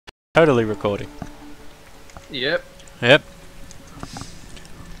Totally recording. Yep. Yep.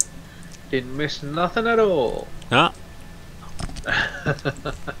 Didn't miss nothing at all. Ah.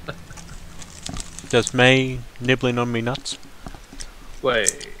 Just me nibbling on me nuts.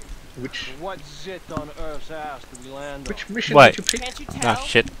 Wait, which What zit on Earth's ass did we land which on? mission Wait. did you pick? Can't you Ah, tell?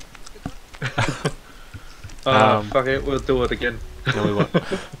 shit. Fuck it, we'll do it again. No, we won't.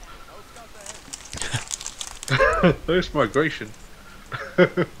 First migration.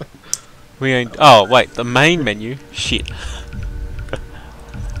 We ain't. Oh, wait, the main menu? Shit. God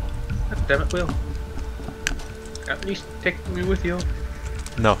damn it, Will. At least take me with you.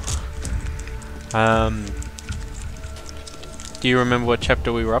 No. Do you remember what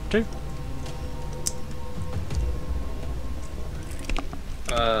chapter we were up to?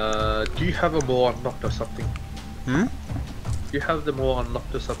 Do you have them all unlocked or something? Hmm? Do you have them all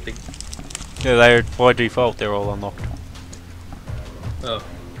unlocked or something? Yeah, they're by default, they're all unlocked. Oh.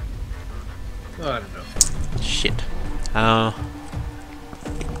 I don't know. Shit.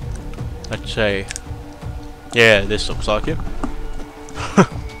 Let's say. Yeah, this looks like it.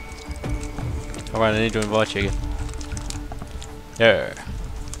 Alright, I need to invite you again. Yeah.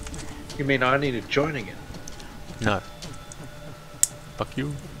 You mean I need to join again? No. Fuck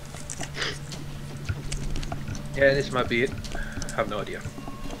you. Yeah, this might be it. I have no idea.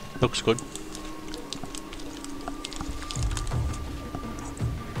 Looks good.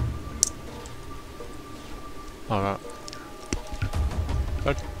 Alright.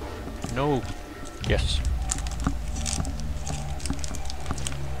 But no. Yes.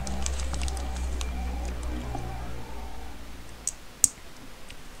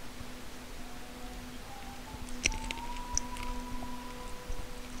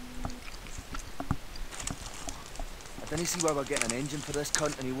 I don't see why we're getting an engine for this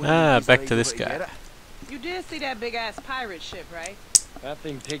cunt and he wouldn't Back to this guy. You did see that big ass pirate ship, right? That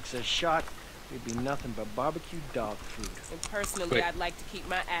thing takes a shot. It'd be nothing but barbecue dog food. And personally, Wait. I'd like to keep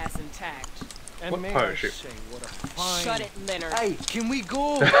my ass intact. And What may pirate I ship? say, what a fine... Shut it, Leonard. Hey, can we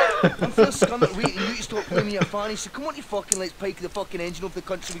go? I'm first scumming waiting you to stop playing me a fanny, so come on you fucking let's pike the fucking engine off the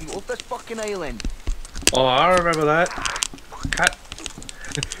country we can get off this fucking island. Oh, I remember that. Can't,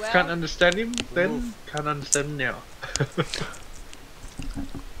 Well, can't understand him then, can't understand him now.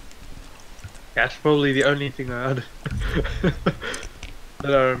 That's probably the only thing I had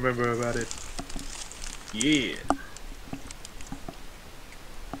that I remember about it. Yeah.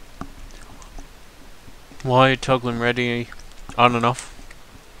 Why are you toggling ready on and off?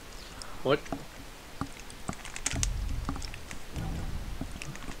 What?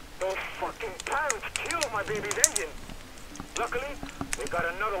 Those fucking pirates killed my baby's engine. Luckily, we got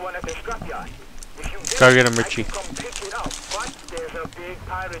another one at the scrapyard. If you Go get him, Richie. I can come pick it up, but there's a big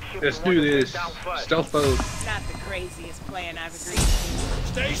pirate ship Let's we do want to this. take down first. Stealth mode. not the craziest plan I've agreed to.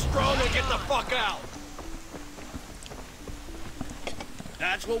 Stay strong and get the fuck out!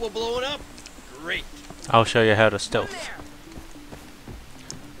 That's what we're blowing up? Great. I'll show you how to stealth.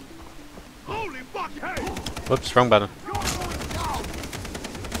 Holy fuck, hey! Whoops, wrong button.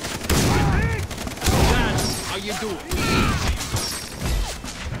 That's how you do it.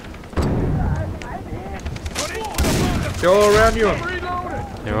 They're all around you.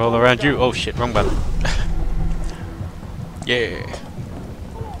 They're all around you. Oh shit, wrong button. Yeah.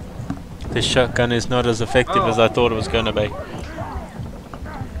 This shotgun is not as effective as I thought it was going to be.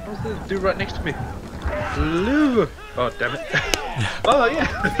 What's this dude right next to me? Blue. Oh, damn it. Oh, yeah.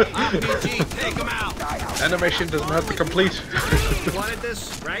 RPG, take him out! Animation doesn't have to complete. You wanted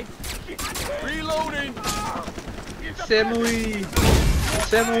this, right? Reloading! Samui.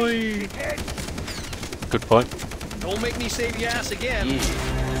 Samui. Good point. Don't make me save your ass again. Show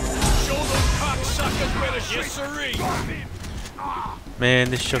those cocksuckers where the shit. Yes, sirree! Man,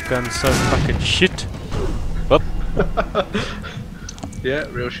 this shotgun's so fucking shit. Whoop. Yeah,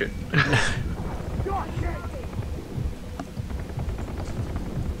 real shit.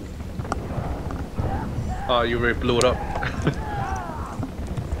 Oh, you already blew it up.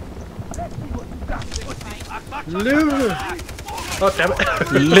 Live! Oh, damn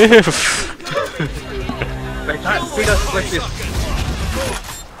it. Live! They can't beat us like this.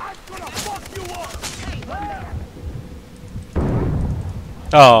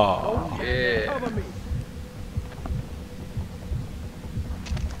 Oh. Yeah.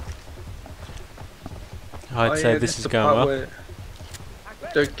 I'd Oh, say yeah, this is the going part well. where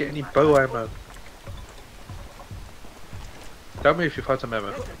don't get any bow ammo. Tell me if you find some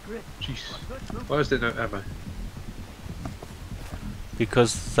ammo. Jeez. Why is there no ammo?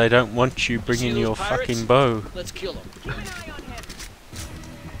 Because they don't want you bringing See your those pirates? fucking bow. Let's kill them. Keep an eye on him.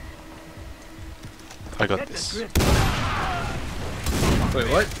 I got this. Wait,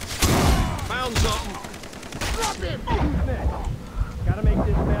 what? Found something. Gotta make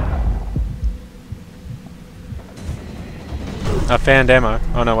this better. I found ammo.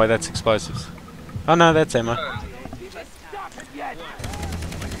 Oh no, wait, that's explosives. Oh no, that's ammo.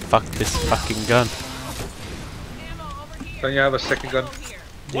 Fuck this fucking gun. Ammo over here. Don't you have a second gun? Over here.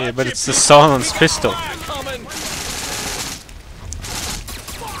 Yeah, but it's the silenced pistol. Coming.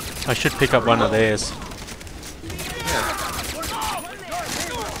 I should pick up one of theirs.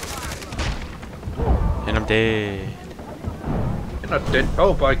 And I'm dead. You're not dead.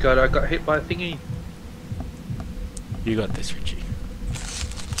 Oh my god, I got hit by a thingy. You got this, Richie.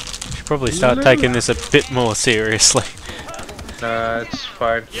 Should probably start taking this a bit more seriously. Nah, it's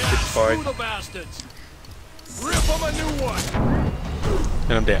fine. Yeah, It's fine. screw the bastards. Rip them a new one.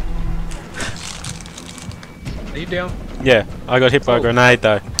 And I'm down. Are you down? Yeah, I got hit by a Oh. grenade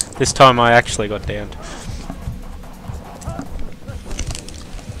though. This time I actually got downed.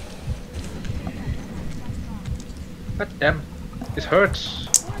 God damn. This hurts.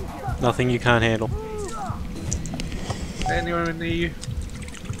 Nothing you can't handle. Anyone near you?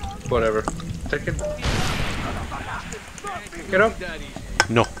 Whatever. Second. Get up.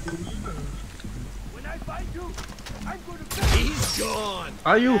 No. He's gone.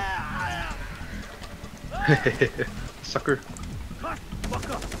 Are you? Sucker.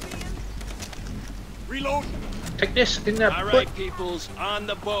 Reload. Take this in that All foot. right, peoples, on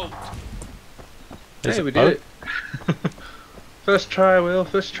the boat. There's Hey, a we boat. did it. First try, Will.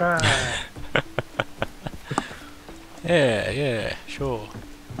 First try. Yeah, sure.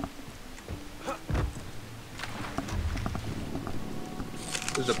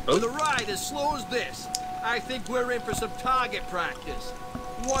 There's a With boat. a ride as slow as this, I think we're in for some target practice.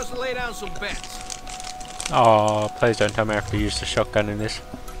 Who wants to lay down some bets? Oh, please don't tell me I have to use the shotgun in this.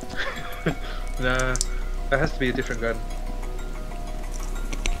 Nah, that has to be a different gun.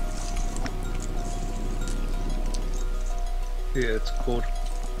 Yeah, it's called.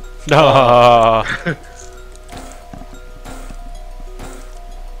 No.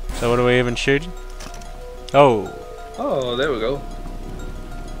 So what are we even shooting? Oh, Oh, there we go.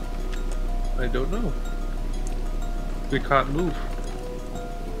 I don't know. We can't move.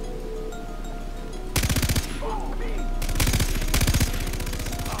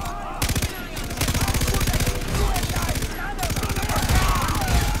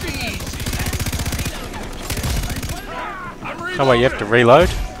 oh wait, you have to reload?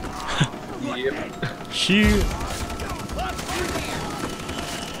 Yep. Shoot!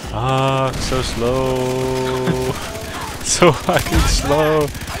 Ah, so slow. So fucking slow.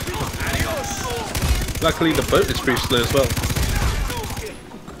 Luckily, the boat is pretty slow as well.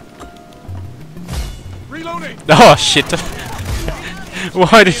 Reloading. Oh shit!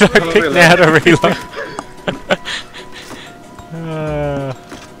 Why did I pick reload. now to reload?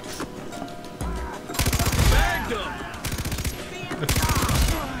 Bagged him.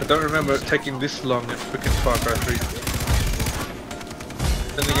 I don't remember it taking this long in freaking Far Cry 3.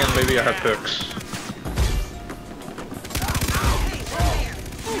 Then again, maybe I have perks.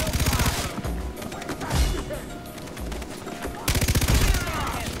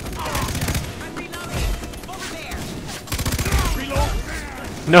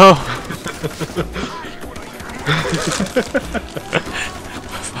 No!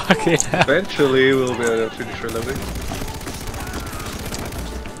 Fucking hell. Eventually, we'll be able to finish reloading.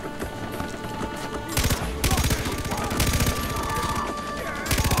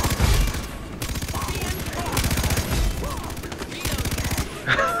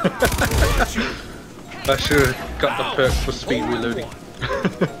 I should have got the perk for speed reloading.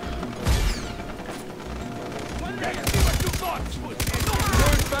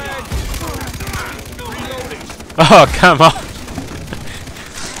 Oh, come on!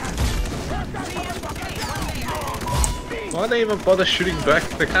 Why they even bother shooting back?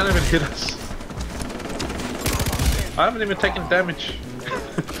 They can't even hit us. I haven't even taken damage.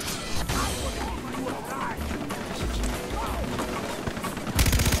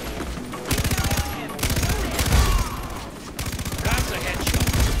 That's a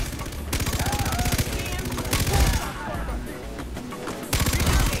headshot.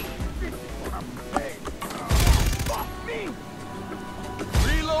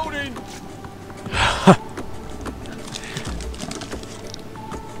 Reloading.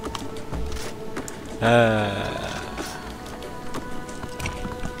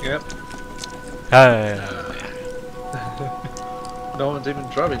 Yep. No one's even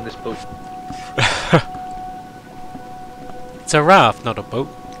driving this boat. It's a raft, not a boat.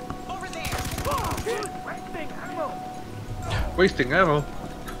 Over there. Wasting ammo?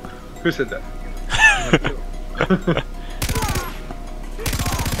 Who said that?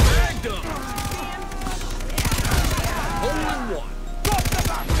 Bagged him.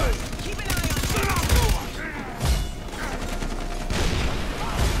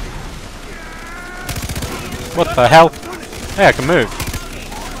 What the hell? Hey, I can move.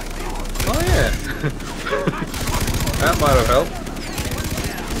 Oh yeah. That might have helped.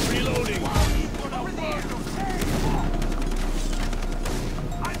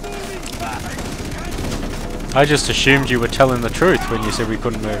 I just assumed you were telling the truth when you said we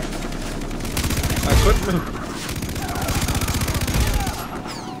couldn't move. I couldn't move.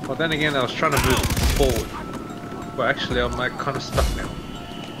 Well, then again, I was trying to move forward. But actually, I'm like kind of stuck now.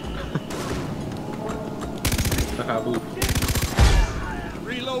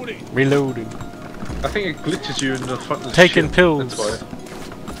 Reloading. Reloading. I think it glitches you in the front of the Taking ship. pills. That's why.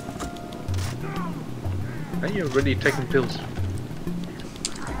 Are you already taking pills?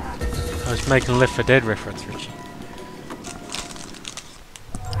 I was making Left 4 Dead reference, Richie.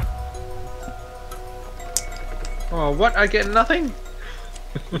 Oh, what? I get nothing?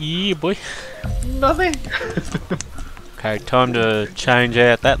 Yeah, boy. Nothing? Okay, time to change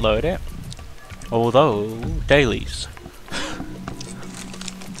out that loadout. Although, dailies.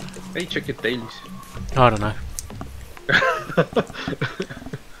 Hey, check your dailies. I don't know.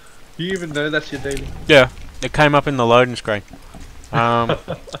 You even know that's your daily? Yeah, it came up in the loading screen. The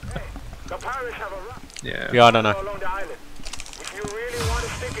pirates have a rock Yeah. Yeah, I don't know. along the island. If you really want to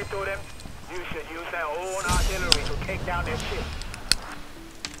stick it to them, you should use their own artillery to take down their ship.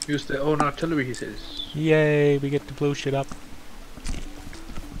 Use their own artillery, he says. Yay, we get to blow shit up.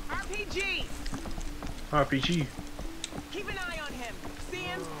 RPG! RPG. Keep an eye on him. See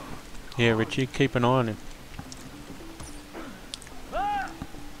him? Yeah, Richie, keep an eye on him.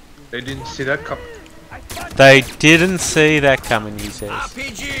 They didn't see that coming. They didn't see that coming, he says.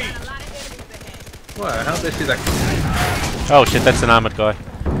 RPG. A lot of enemies ahead. Why? How'd they see that coming? Oh shit, that's an armored guy.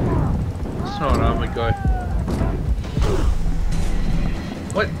 It's not an armored guy.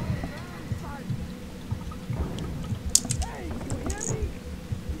 What?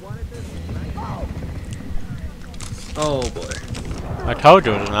 Oh boy. I told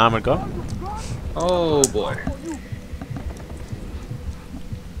you it was an armored guy. Oh boy.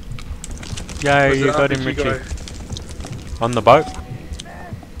 Yay, Was you it got him, RPG Richie. guy? On the boat.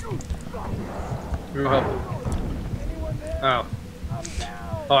 Who help? Oh.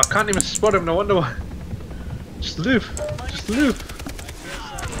 Oh, I can't even spot him, no wonder why. Just live. Just live.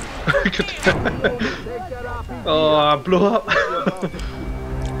 Oh, I blew up.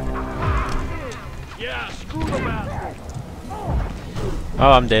 Yeah, screw them out.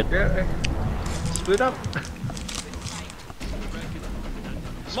 Oh, I'm dead. Yeah. Split up.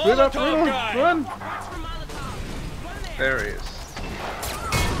 Split up, Molotov run, guy. run. There he is.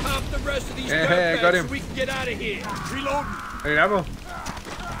 Pop the rest of these Hey, hey, I got dirtbags him. so we can get out of here. Reloading. Hey, ammo.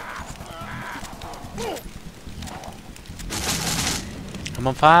 I'm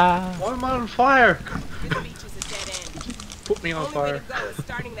on fire. Why am I on fire? This beach is a dead end. Put me on The only way fire. to go is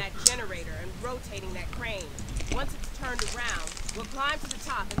starting that generator and rotating that crane. Once it's turned around, we'll climb to the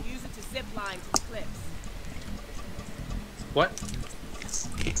top and use it to zip line to the cliffs. What?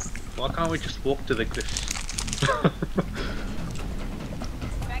 Why can't we just walk to the cliffs? That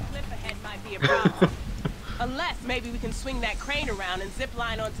cliff ahead might be a problem. Unless maybe we can swing that crane around and zip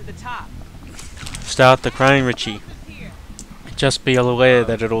line onto the top. Start the crane, Richie. Closest here. Just be aware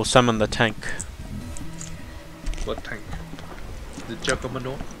that it'll summon the tank. What tank? The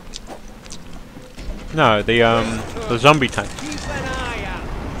Juggernaut? No, the zombie tank. Keep an eye out.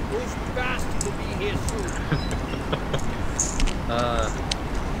 Those bastards will be here soon.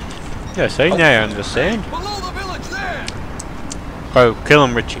 Yeah, see, now you understand. Below the village there. Go, kill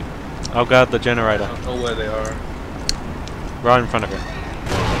him, Richie. I'll guard the I generator. don't know where they are. Right in front of him.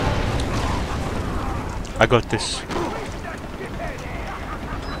 I got this.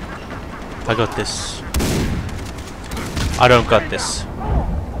 I got this. I don't got this.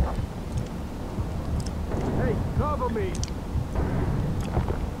 Hey, cover me.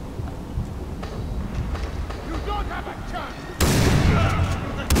 You don't have a chance.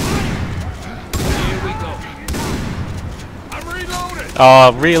 Here we go. I'm reloading.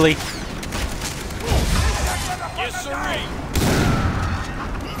 Oh, really? Yes, sirree.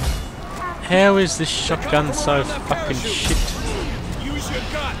 How is this shotgun so fucking shit? Use your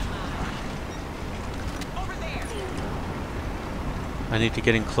gun. Over there. I need to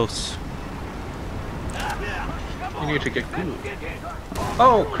get in close. You need to get good.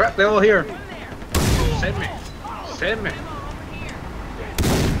 Oh crap, they're all here. Send me. Send me.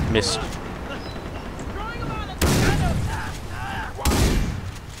 Missed.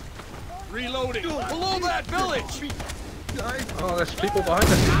 Reloading. Below that village. Oh, there's people behind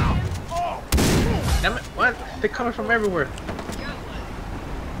us. Damn it! What? They're coming from everywhere.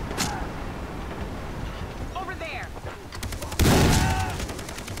 Over there.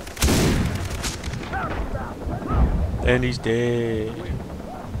 And he's dead.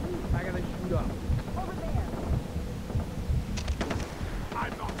 I gotta shoot up.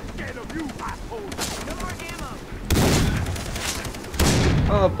 I'm not scared of you, asshole. No more ammo.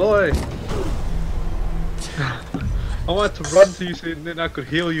 Oh boy! I wanted to run to you so then I could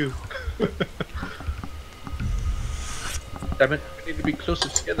heal you. Damn it, we need to be closer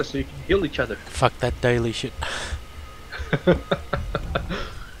together so you can heal each other. Fuck that daily shit.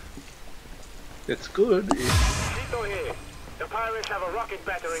 It's good. Tito here. The pirates have a rocket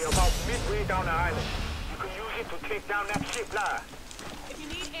battery about midway down the island. You can use it to take down that ship La. If you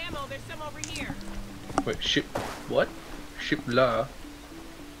need ammo, there's some over here. Wait, ship. What? Ship La?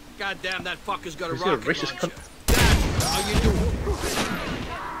 Goddamn, that fucker's got a Is he a rocket racist launcher. cunt? Dad, how you doing?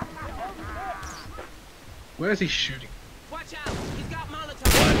 Where is he shooting? Watch out. He's got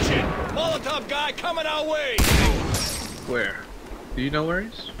Molotov. Watch it! Molotov guy coming our way! Where? Do you know where he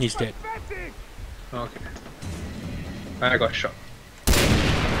is? He's dead. Okay. I got shot. See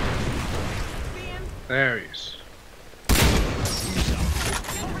him? There he is. Get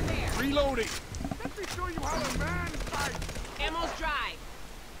over there. Reloading! Let me show you how a man fights. Ammo's dry.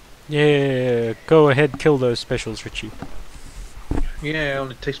 Yeah, go ahead, kill those specials, Richie. Yeah, it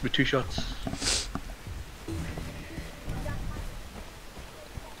only takes me 2 shots.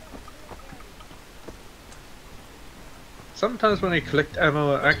 Sometimes when I collect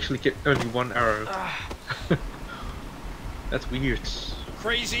ammo, I actually get only 1 arrow. That's weird.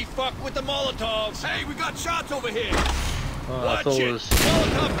 Crazy fuck with the Molotovs! Hey, we got shots over here! Oh, I Watch thought it it! was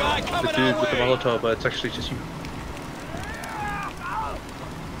Molotov guy the coming dude our with the way! Molotov, but it's actually just you.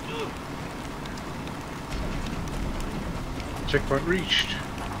 Checkpoint reached.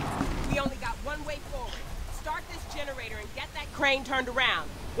 We only got one way forward. Start this generator and get that crane turned around.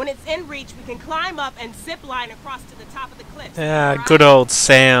 When it's in reach, we can climb up and zip line across to the top of the cliff. Ah, good old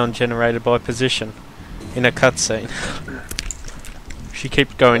sound generated by position in a cutscene. She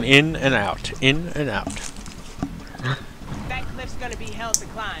keeps going in and out, in and out. That cliff's gonna be hell to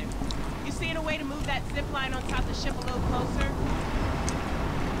climb. You seeing a way to move that zip line on top of the ship a little closer?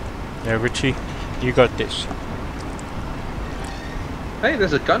 Now, Richie, you got this. Hey,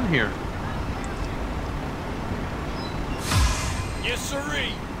 there's a gun here. Yes,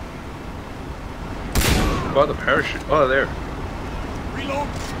 sirree! Oh, the parachute. Oh, there. Reload!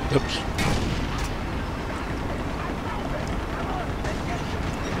 Oops.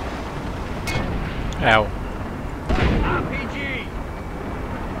 Ow. RPG!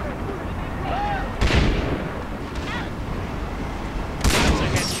 That's a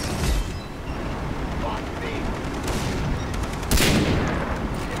headshot.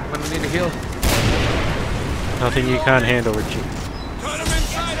 I'm gonna need a heal. Nothing you can't handle, Richie. Turn him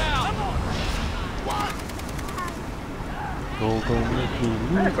inside out! I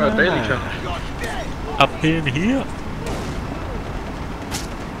got a daily challenge. Up in here.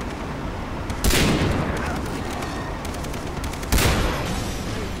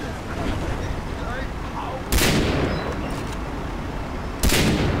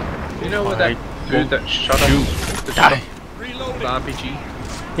 You know what that dude that shot us? The Die. Reloading! RPG?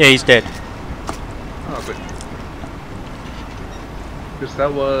 Yeah, he's dead. Oh, good. Because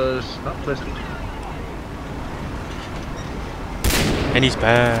that was not pleasant. And he's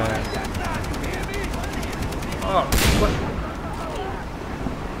back. Oh, what?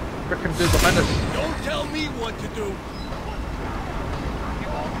 Frickin' dude behind us. Don't tell me what to do!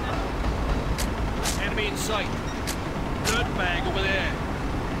 Enemy in sight. Dirtbag over there.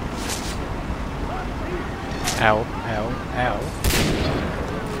 Ow, ow, ow.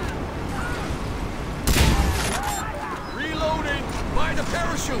 Reloading! By the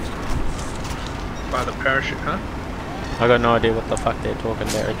parachute! By the parachute, huh? I got no idea what the fuck they're talking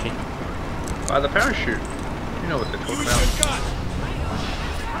about, Richie. By the parachute. You know what they're talking Use about. your gun!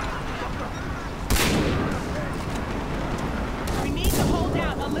 We need to hold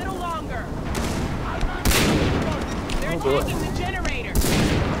out a little longer. They're Oh, boy. attacking the generator.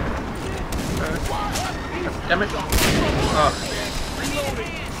 Damn it. Oh,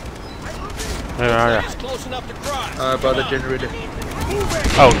 Where are ya? It's close enough to cry. by the generator.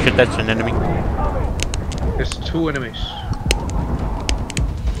 Oh shit, that's an enemy. There's 2 enemies.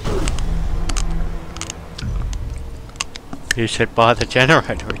 You said by the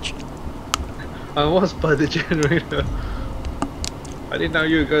generator, Richie. I was by the generator. I didn't know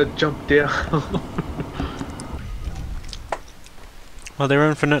you were gonna jump down. Well, they're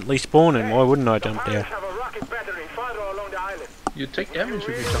infinitely spawning. Why wouldn't I jump The down? pirates have a rocket battery farther along the island. You take If damage you if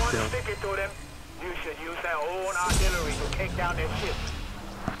you really jump want to down. stick it to them, you should use their own artillery to take down their ship.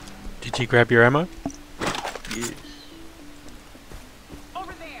 Did you grab your ammo? Yes.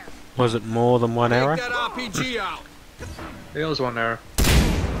 Over there. Was it more than one arrow? Take that RPG out. There was one arrow.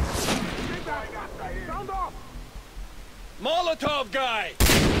 Molotov guy.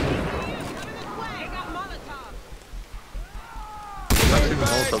 Coming this way. Got Molotov. I've seen the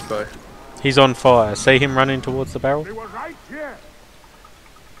Molotov guy. He's on fire. See him running towards the barrel?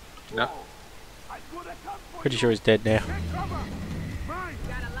 No. Pretty sure he's dead now. Got a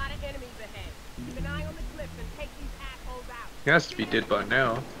lot of enemies ahead. Keep an eye on the cliffs and take these assholes out. He has to be dead by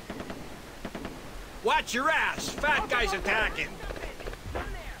now. Watch your ass. Fat guy's attacking.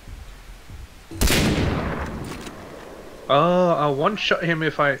 Oh, I'll one-shot him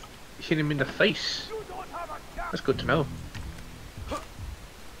if I hit him in the face. That's good to know.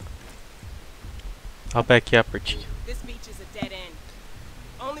 I'll back you up, Richie. This beach is a dead end.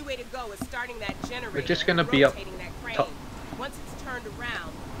 Only way to go is starting that generator. We're just gonna and be up rotating that crane. top. Once it's turned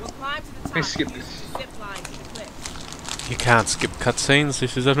around, we'll climb to the top Let's skip and use this. the zip line to the cliff. You can't skip cutscenes.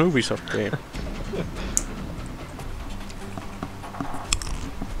 This is an Ubisoft game.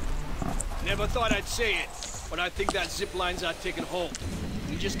 Never thought I'd say it, but I think that zip line's not taking hold.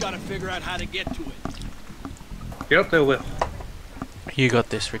 We just gotta figure out how to get to it. Get up there, Will. You got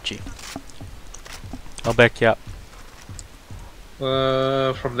this, Richie. I'll back you up.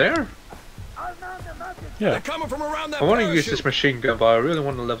 From there? Yeah. They're coming from around that I want to use parachute. this machine gun, but I really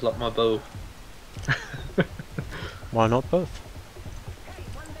want to level up my bow. Why not both?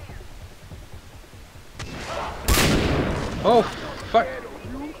 Oh, fuck.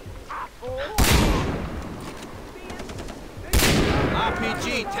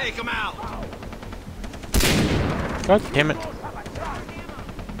 RPG, take him out. God damn it.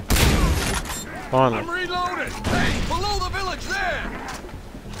 Finally. I'm reloading. Hey, below the village there.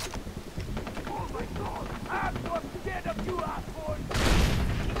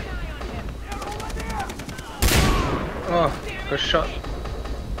 Oh, got shot.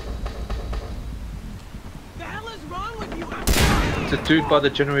 The hell is wrong with you? It's a dude by the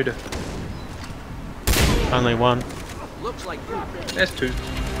generator. Only one. Looks like There's two,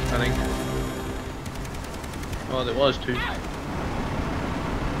 I think. Oh, there was two.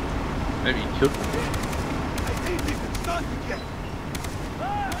 Maybe he killed me.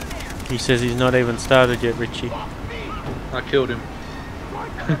 He says he's not even started yet, Richie. I killed him.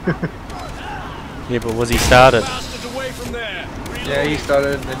 Yeah, but was he started? bastards away from there. Yeah, he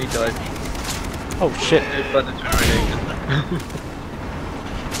started and then he died. Oh shit. Hit by the generator.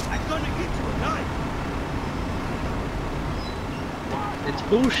 I'm gonna get you a knife. It's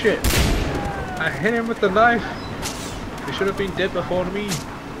bullshit. I hit him with the knife. He should have been dead before me.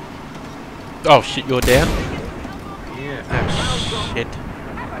 Oh shit, you're down? Yeah. Oh shit.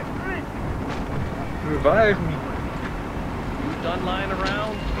 Revive me. You done lying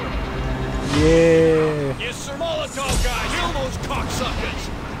around? Yeah. Yes, sir. Molotov guys, kill those cocksuckers.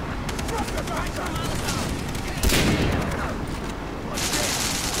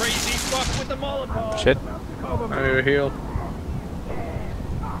 Crazy fuck with the Molotov. Shit. I need a heal.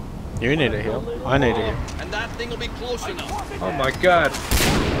 You need a heal. I need a heal. And that thing will be close enough. Oh my god.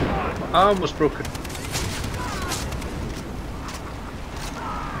 My arm was broken.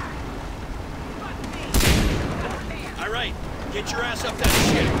 All right, get your ass up that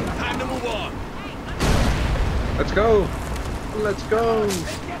shit. Time to move on. Let's go. Let's go.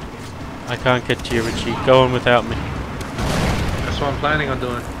 I can't get to you, Richie. Go on without me. That's what I'm planning on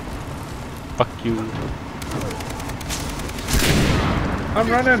doing. Fuck you. I'm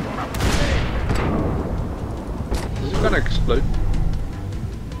running. This is gonna explode.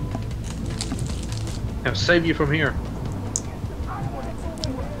 I'll save you from here.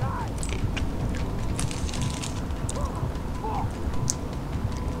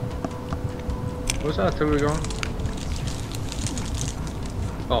 Where's that artillery going?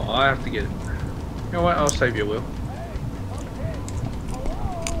 Oh, I have to get it. You know what? I'll save you, Will.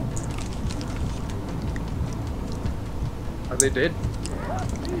 Are they dead?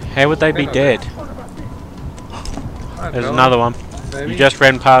 How would they be They're not dead? I don't There's know. another one. Maybe. You just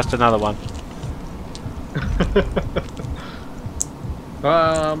ran past another one.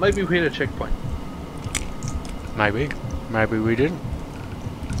 Maybe we hit a checkpoint. Maybe. Maybe we didn't.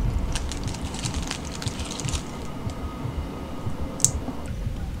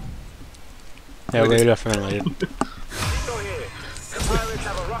 Yeah, we definitely didn't. Tito here. The pirates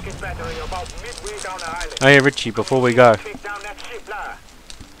have a rocket battery about midway down the island. Oh yeah, Richie, before we go. Take down that ship line.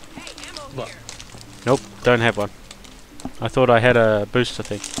 Hey, ammo What? here. Nope, don't have one. I thought I had a booster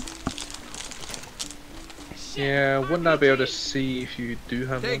thing. Yeah, wouldn't I be able to see if you do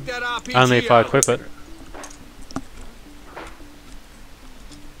have Take one? that RPG Only if I out. equip it.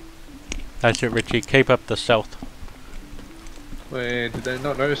 That's it, Richie. Keep up the stealth. Wait, did they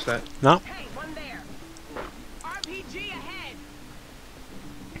not notice that? No? Hey, one there. RPG ahead.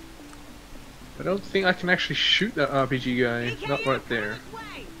 I don't think I can actually shoot that RPG guy. PK, Not right there. this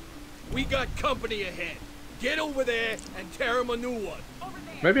way. We got company ahead. Get over there and tear him a new one. Over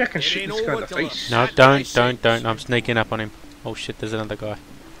there. Maybe I can It shoot ain't this guy in over the till face. No, That guy don't. saves. I'm sneaking up on him. Oh shit, there's another guy.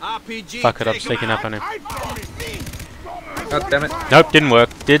 RPG. Fuck it, I'm take 'em sneaking out. up on him. God damn it. Nope, didn't work.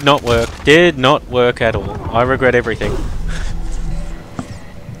 Did not work. Did not work at all. I regret everything.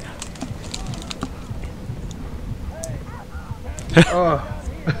 Oh.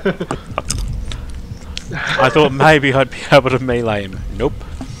 I thought maybe I'd be able to melee him. Nope.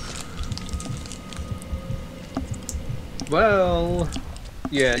 Well,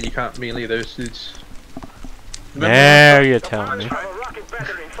 yeah, you can't melee those dudes. Now you're The telling pirates me. have a rocket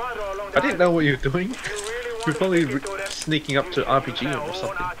battery farther along the I didn't know what you were doing. island. If you really want You're to probably stick it to them, sneaking up to use RPG our or own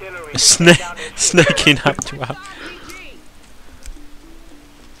something. artillery to take down their ship. Sneaking up to us. RPG.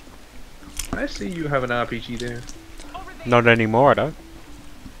 I see you have an RPG there. Over there. Not anymore, I don't.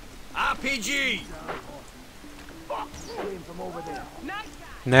 RPG. Nice guy.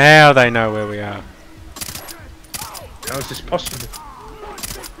 Now they know where we are. How is this possible?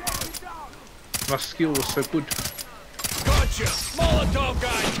 My skill was so good. Gotcha. Molotov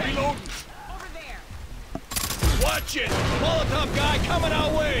guy reloading. Over there. Watch it. Molotov guy coming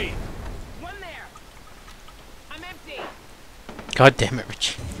our way. One there. I'm empty. God damn it,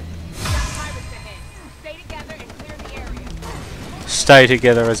 Richie. We got pirates ahead. Stay together and clear the area. Stay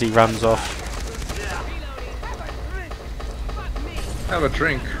together as he runs off. Reloading. Fuck me. Have a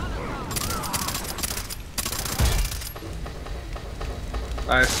drink.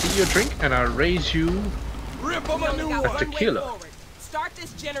 I see your drink and I raise you. Rip him We a only new got one. one way tequila. forward. Start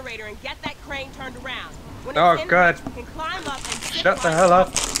this generator and get that crane turned around. When Oh, it's in God. reach, we can climb up and zip Shut the line hell up.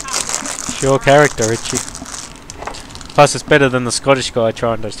 across to the top. It's your character, Richie. Plus, it's better than the Scottish guy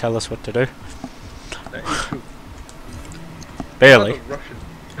trying to tell us what to do. That is true. Barely. Not a Russian.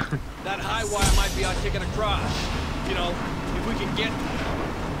 That high wire might be our ticket across. You know, if we can get.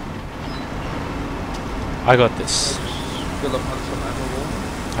 I got this. Fill up on some ammo.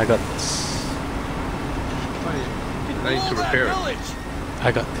 I got this. I need to Blow that repair it. village.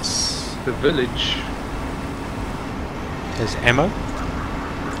 I got this. The village. There's ammo.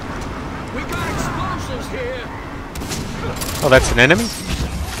 We got explosives here. Oh, that's an enemy?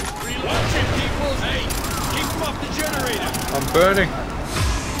 Watch it, people. Hey, keep them off the generator. I'm burning.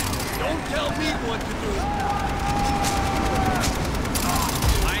 Don't tell me what to do.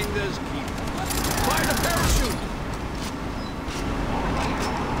 Finders keep. Find a parachute.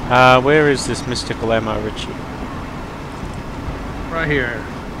 Where is this mystical ammo, Richie? Right here.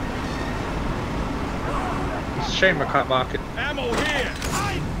 It's a shame I can't mark it. Ammo here.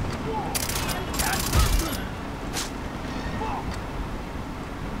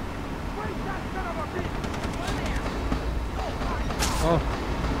 Oh,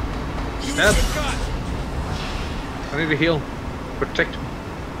 Use Snap. your gun. I need to heal. Protect me.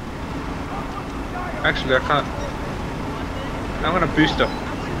 Actually, I can't. I'm gonna boost up.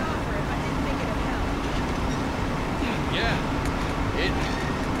 Yeah.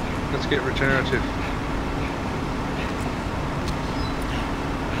 It. Let's get regenerative.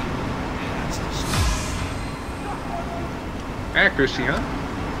 Accuracy, huh?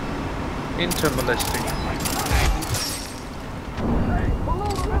 Intermolesting.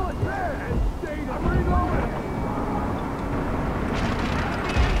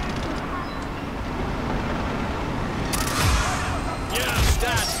 Yeah,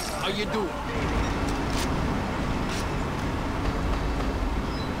 Stat. How you doing?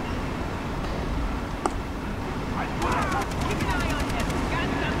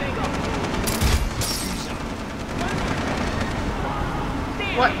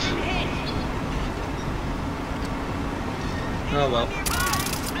 What? Oh well.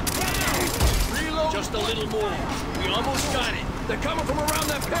 Reload. Just a little more. We almost got it. They're coming from around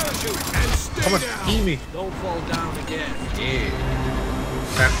that parachute. And stay Come on, down. heal me. Don't fall down again. Yeah.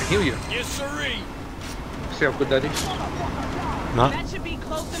 I have to heal you. Yes, sirree. See how good that is? No? That should be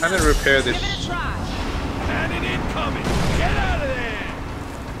close enough. I'm gonna repair this. Give it a try. Cannon incoming. Get out of there.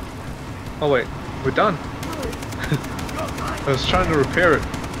 Oh wait, we're done. I was trying to repair it.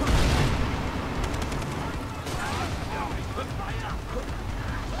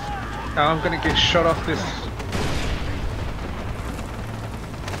 Now I'm gonna get shot off this.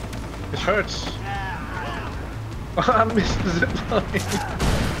 It hurts. I missed the zip line.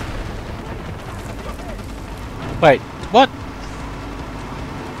 Wait, what?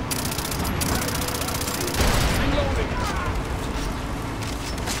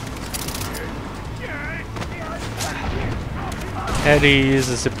 How do you use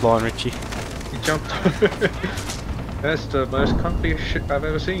a zip line, Richie? He jumped. That's the most comfiest shit I've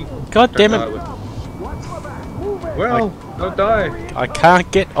ever seen. God damn Don't it! die with- Well, don't die. I can't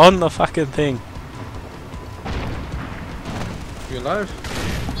get on the fucking thing. You alive?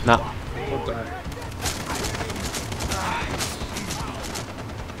 Nah. Don't die.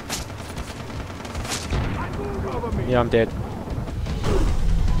 Yeah, I'm dead.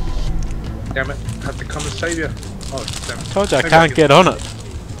 Damn it! I have to come and save you. Oh, damn it! Told you I Maybe can't get on it.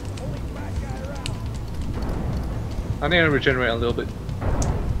 I need to regenerate a little bit.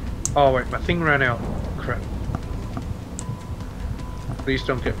 Oh wait, my thing ran out. Crap. Please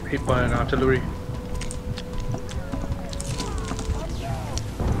don't get hit by an artillery.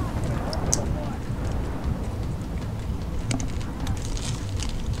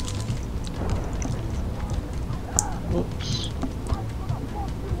 Oops.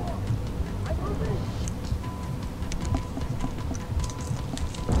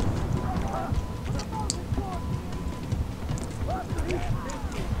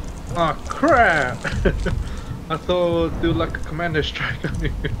 Oh crap! I thought it would do like a commander strike on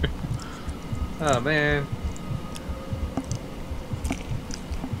me. Oh man.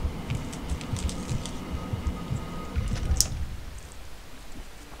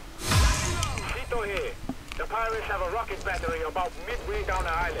 Tito here. The pirates have a rocket battery about midway down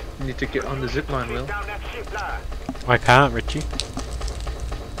the island. You need to get on the zipline, Will. Take down that ship line. I can't, Richie.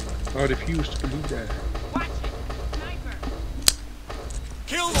 I refuse to believe that. Watch it. Sniper.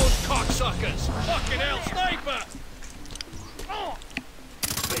 Kill those cocksuckers! Fucking hell, sniper!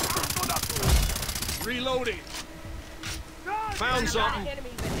 Reloading. Found something.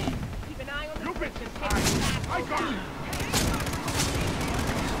 Enemies ahead. Keep an eye on the bridge and take the I got it.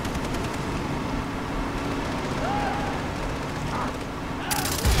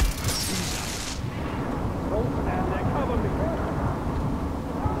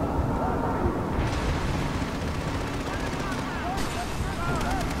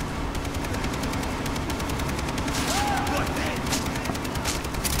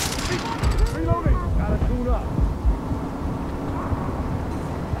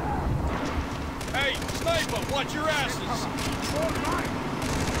 Hey, sniper, watch your asses!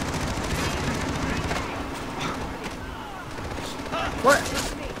 What?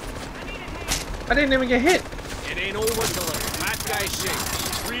 I didn't even get hit. It ain't over till the fat guy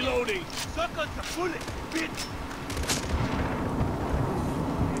shakes. Reloading. Suck us the bullet, bitch!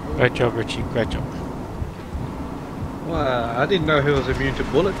 Great job, Richie. Great job. Wow, I didn't know he was immune to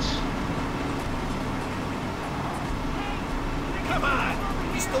bullets. Come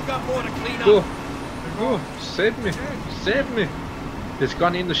on! We still got more to clean up. Oh, oh, save me, save me. There's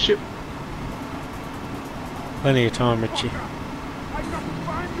gone in the ship. Plenty of time, Richie.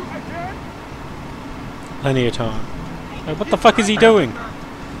 Plenty of time. Hey, what the fuck is he doing?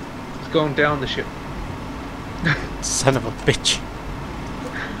 It's gone down the ship. Son of a bitch.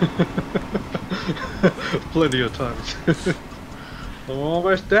 Plenty of times. I'm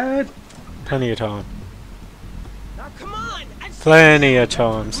almost dead. Plenty of time. Now come on. Plenty of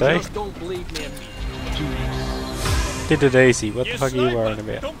time, say. Just don't believe me. Did it easy. What the You fuck are you sniper, worrying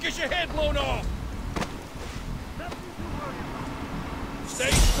about? Don't get your head blown off! Stay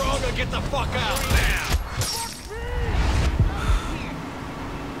strong or get the fuck out now!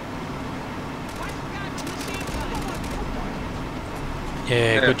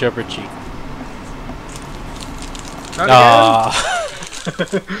 Yeah, good job, Richie. Not Ah.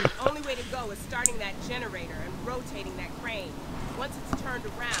 Only way to go is starting that generator and rotating that crane. Once it's turned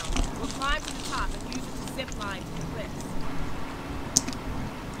around, we'll climb to the top and use it to zip line to the cliffs.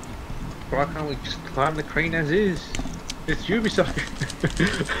 Why can't we just climb the crane as is? It's Ubisoft.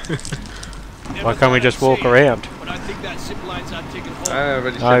 Why can't we just walk around? But I think that zip line's not taking hold. I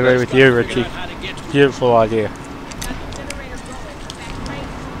already said I agree that. with you, Figure Richie. out how to get to it. Beautiful idea. Got the generator going, but that crane is moving into the minute.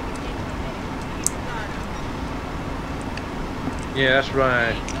 Keep your guard up. Yeah, that's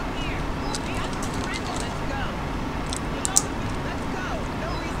right. Look here. The other surrender. Let's go. Let's go. No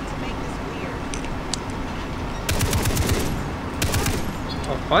reason to make this weird.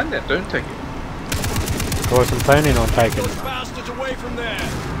 I'll find that, don't take it. Of course, I'm planning on taking Those it. bastards away from there!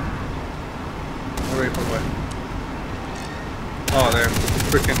 Away from where? Oh, they're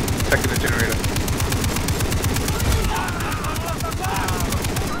freaking taking the generator.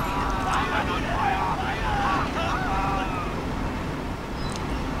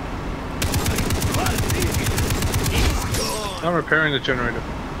 I'm repairing the generator.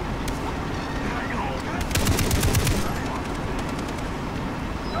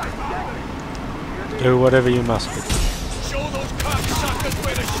 Do whatever you must do. Show those cocksuckers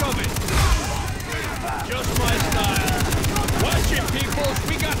where to shove it. Just my style. Watch it, people.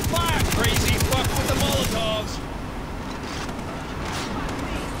 We got fire, crazy fuck with the Molotovs.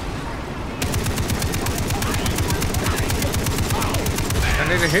 I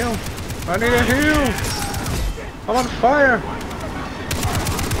need a heal. I need a heal. I'm on fire.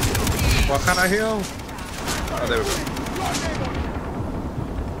 What can I heal? Oh, there we go.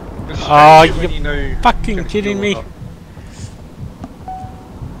 It's Oh, strange when you know fucking can kidding heal me. or not.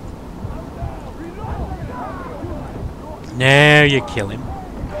 Now you kill him. I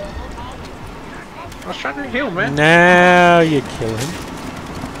was trying to heal, man. Now you kill him.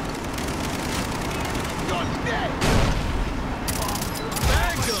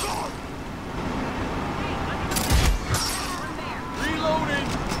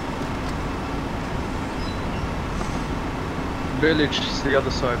 Village is the other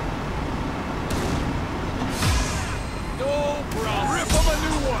side. No problem. Rip him a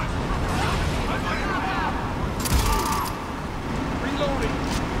new one. Reloading.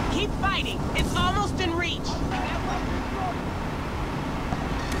 Keep fighting. It's almost in reach.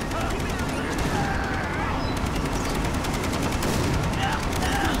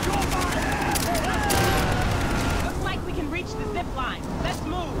 Looks like we can reach the zip line. Let's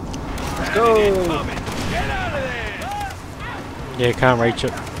move. Let's go. Get out of there. Yeah, you can't reach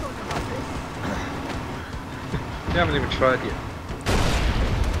it. You haven't even tried yet.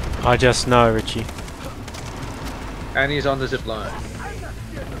 I just know, Richie. And he's on the zip line.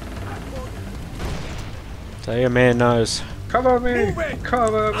 So your man knows. Cover me!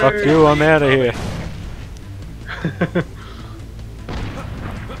 Cover me! Fuck you, I'm out of here.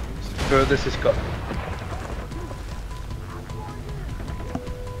 Furthest it's got.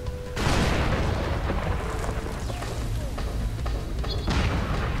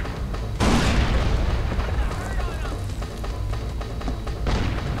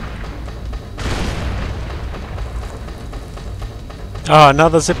 Oh,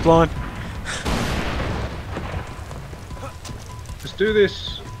 another zip line. Let's do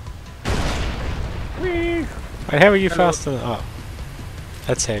this. Whee! Wait, how are you Hello. faster? Oh,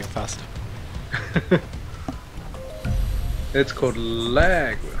 that's how you're faster. It's called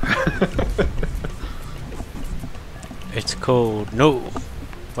lag. It's called no.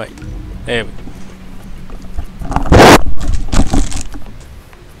 Wait, there we go.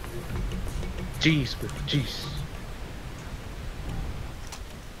 Jeez, jeez.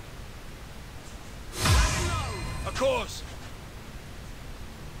 Of course.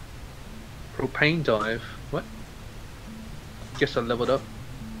 Propane dive. What? Guess I leveled up.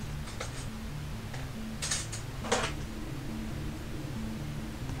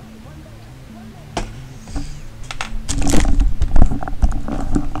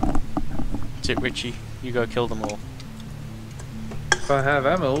 That's it, Richie. You go kill them all. If I have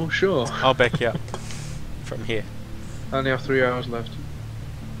ammo, sure. I'll back you up from here. I only have 3 hours left.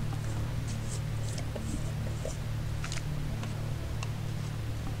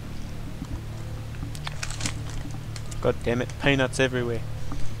 God damn it, peanuts everywhere.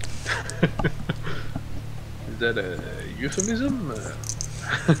 Is that a euphemism?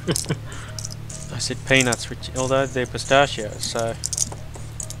 I said peanuts, Richie, although they're pistachios, so.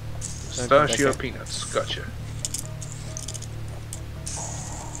 Pistachio peanuts. Gotcha.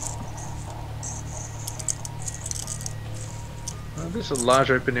 This is a large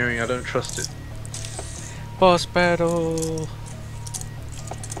open area. I don't trust it. Boss battle.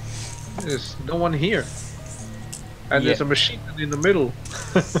 There's no one here. And there's a machine gun in the middle.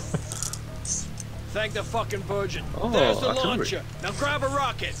 Thank the fucking Virgin. Oh, There's the artillery. launcher. Now grab a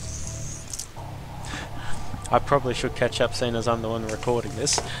rocket. I probably should catch up, seeing as I'm the one recording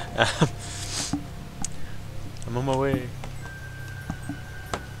this. I'm on my way.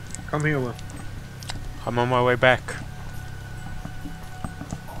 Come here, Will. I'm on my way back.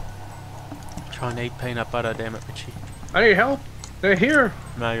 Trying to eat peanut butter, damn it, Richie. I need help. They're here.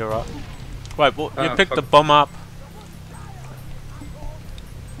 No, you're right. Wait, what? You Ah, picked fuck. the bomb up.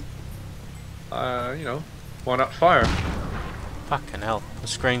 You know, why not fire? Fucking hell, the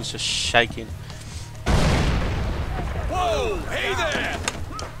screen's just shaking. Whoa! Hey there!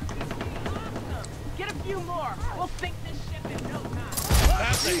 Get a few more. We'll sink this ship in no time.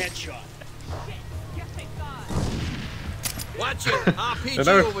 That's a headshot. Shit. Guess they saw us. Watch it. RPG They're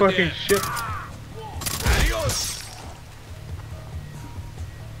no over fucking there. shit. Adios.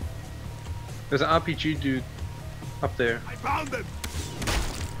 There's an RPG dude up there. I found them.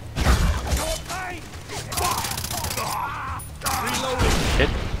 Reloading.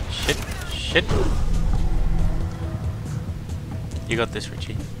 Shit, shit. You got this,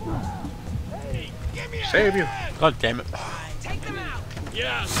 Richie. Save you. God damn it. Take them out.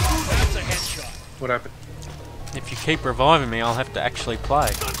 Yes, that's a headshot. What happened? If you keep reviving me, I'll have to actually play.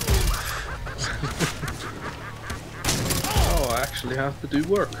 Oh, I actually have to do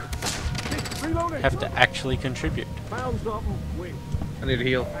work. Have to actually contribute. Found something. Wait, I need to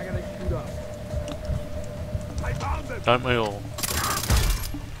heal. I gotta shoot up. I found it. Don't we all?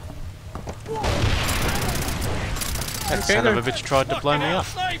 That Okay, son of a then. bitch tried to blow me up.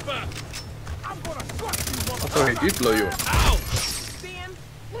 Sniper! I'm gonna crush you, I motherfucker. thought he did blow you up. Ouch! See him?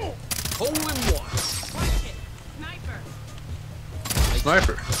 Hole in one. Watch it. Sniper.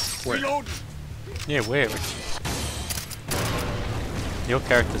 Sniper. Where? Reloading. Yeah, where? Your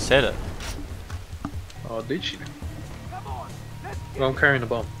character said it. Oh, did she? Well, I'm carrying the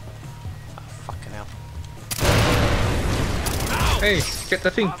bomb. Oh, fucking hell. Hey, get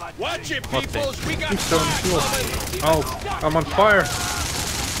the thing. Watch it, What thing? peoples. We got Keep going fire slow. coming. Oh, I'm on fire.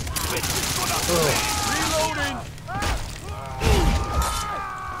 Reloading.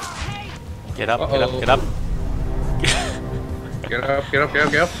 Get up, get up, Uh-oh. get up. Get up, get up, get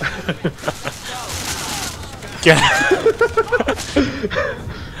up, get up. Get up.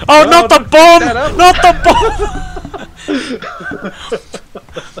 Oh, not the bomb! that up. Not the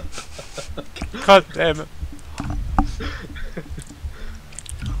bomb! God damn it.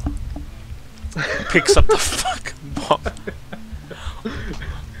 Picks up the fucking bomb.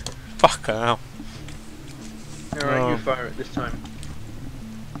 Fucking hell. Alright, Oh. you fire it this time.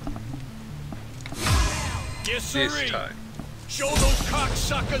 Yes, This sirree. time. Show those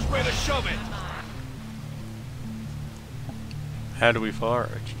cocksuckers where to shove it. How do we fire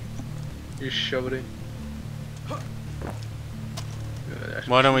it? You shove it in.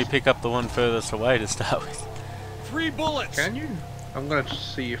 Why don't we pick up the one furthest away to start with? 3 bullets. Can you? I'm gonna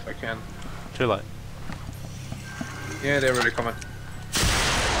see if I can. Too late. Yeah, they're already coming.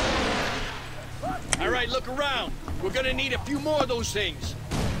 All right, look around. We're gonna need a few more of those things.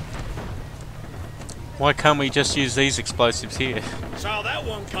 Why can't we just use these explosives here? Saw that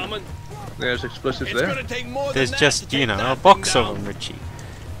one coming. There's explosives It's there. gonna take more There's than that to just, you take know, that a box thing of down. them, Richie.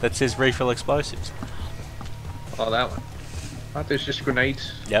 That says refill explosives. Oh, that one. Oh, there's just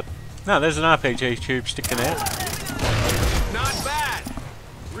grenades. Yep. No, there's an RPG tube sticking out. Not bad.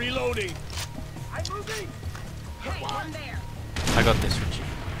 Reloading. I'm moving. Hey, one there. I got this, Richie.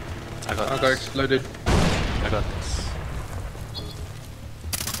 I got I got this. exploded. I got this.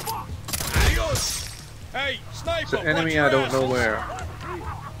 Adios. Hey, sniper. It's an watch enemy your I don't ass. know where.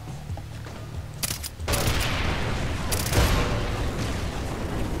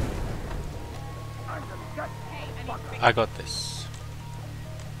 I got this.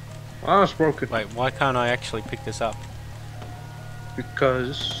 Oh, it's broken. Wait, why can't I actually pick this up?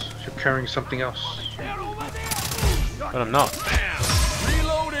 Because you're carrying something else. But I'm not. Bam.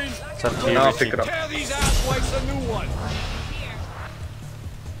 Reloading. It's up to you, I'll Richie. pick it up. Tear these asswipes a new one.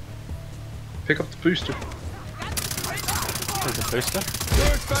 Pick up the booster. There's a booster.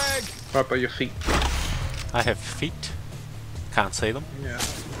 Dirtbag. Right by your feet. I have feet. Can't see them. Yeah.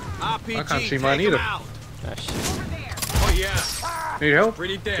 RPG. I can't see mine take 'em either. out. Ah, shit. Oh yeah. Need help?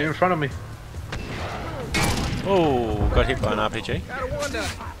 Pretty Get in dead. front of me. Oh, got hit by an RPG. Gotta wonder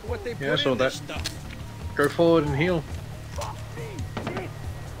what they Yeah, I put saw in this that. stuff. Go forward and heal.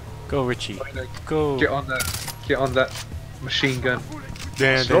 Go, Richie. Go. Get on that machine gun.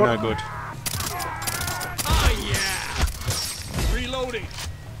 They're Throw no it. good. Oh yeah. Reloading.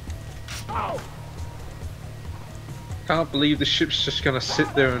 Can't believe the ship's just gonna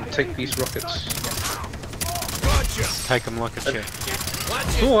sit there and take these rockets. Gotcha. Take them like a champ. Watch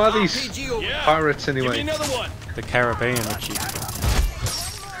it. Who are these RPG over. Yeah. pirates Give me anyway? another one. The Caribbean, Richie.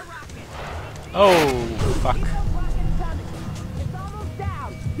 Oh, fuck. It's almost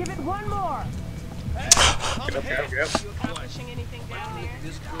down. Give it one more. Get up, get up, get up. You accomplishing anything down there?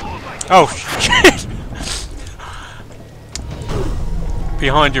 Oh, shit!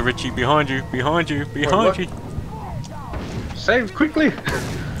 Behind you, Richie. Behind you. Behind you. Behind what? you. Save quickly!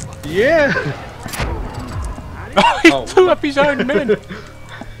 Yeah! he Oh. blew up his own men.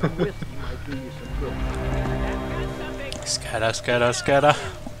 Scatter, scatter, scatter.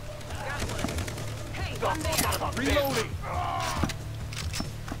 Hey, one there. Reloading.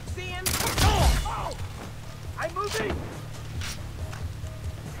 See him? I'm moving.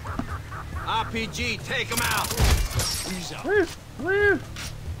 RPG, take him out. Ease up. Woo! Woo!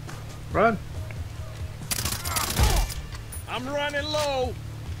 Run! I'm running low.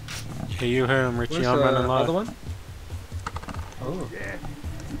 Yeah, you heard him, Richie. Where's I'm the running low. other one? Oh.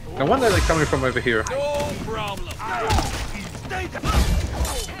 No wonder they're coming from over here. No problem. Hey,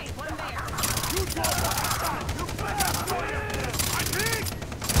 one there.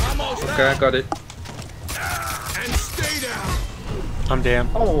 Almost Okay, I down. got it. Stay down. I'm down.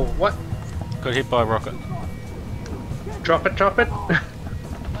 Oh, what? Got hit by a rocket. Drop it, drop it.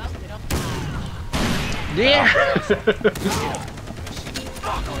 Yeah.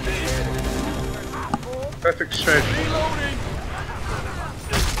 Perfect strategy. Reloading.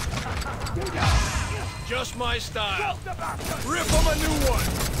 Just my style. Rip him a new one.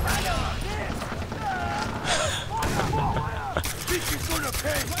 Think you're gonna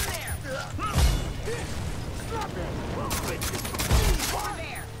pay?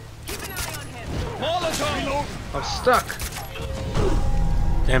 Molotov. I'm stuck.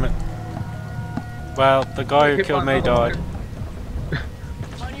 Damn it. Well, the guy who Hit killed by me another died.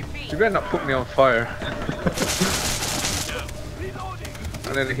 You better not put me on fire.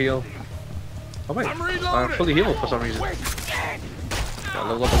 I need to heal. Oh wait, I'm fully healed for some reason. Got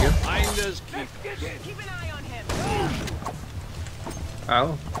level up again. Finders keep. Keep an eye on him. Ow.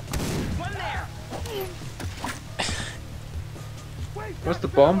 One there. What's the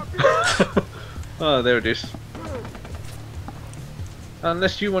bomb? Oh, there it is.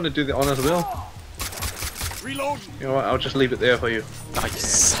 Unless you want to do the honors wheel. Reloading. You know what, I'll just leave it there for you. Oh, you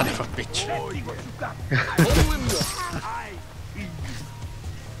son of a bitch. Hold him up.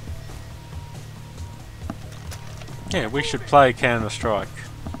 Yeah, we should play Counter-Strike.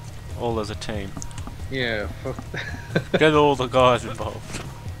 All as a team. Yeah, fuck. Get all the guys involved.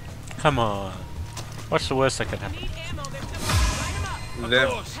 Come on. What's the worst that can happen? Need ammo. There's someone. Line him up. Of Them.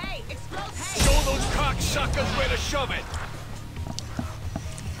 course. Hey, explode. Hey. Show those cocksuckers where to shove it.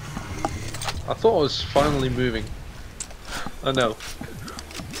 I thought I was finally moving. Oh no.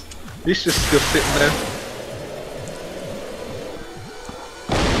 He's just still sitting there.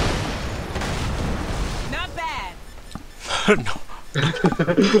 Not bad. No.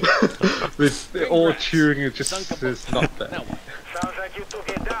 They're all cheering, it just is not there. Sounds like you took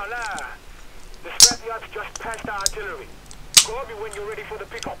it down, lah. The scrapyard's just past the artillery. Call me when you're ready for the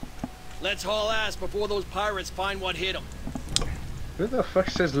pickup. Let's haul ass before those pirates find what hit them. Who the fuck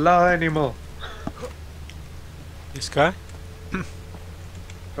says la anymore? This guy?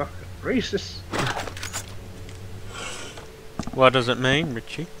 Fucking racist. What does it mean,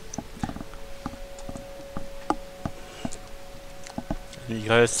 Richie? He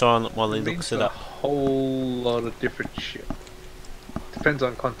goes silent while he It looks means it a up. whole lot of different shit. Depends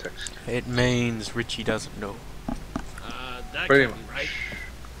on context. It means Richie doesn't know. That Pretty can't be much.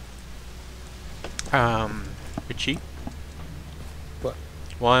 right. Richie? What?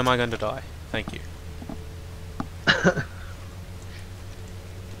 Why am I going to die? Thank you.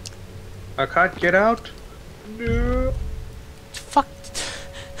 I can't get out. No. Fuck.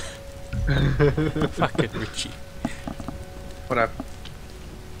 Fucking Richie. What happened?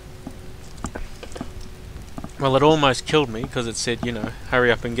 Well, it almost killed me because it said, you know,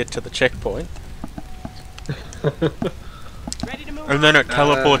 hurry up and get to the checkpoint. Ready to move And then it Uh,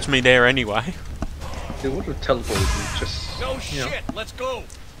 teleports me there anyway. They would have teleported me just. No you know. shit. Let's go.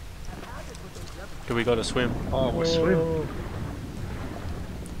 Do we got to swim? Oh, we're swim.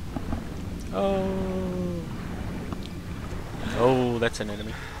 Oh. Oh, that's an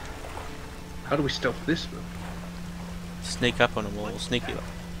enemy. How do we stealth this one? Sneak up on them all. Sneaky up.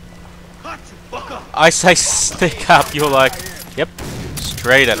 I say sneak up, you're like, yep,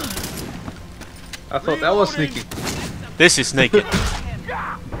 straight at him. I thought that was sneaking. This is sneaking.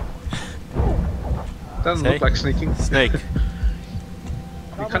 Doesn't See? look like sneaking. Snake.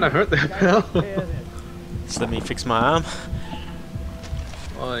 You kind of hurt there, pal. Just let me fix my arm.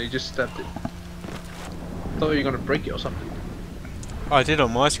 Oh, you just stabbed it. Thought you were gonna break it or something. I did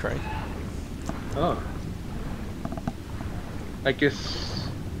on my screen. Oh. I guess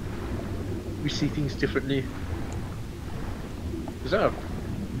we see things differently. Is that a...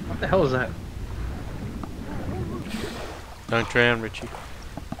 What the hell is that? Don't drown, Richie.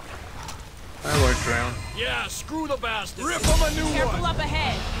 I won't drown. Yeah, screw the bastard. Rip him a new Careful one. up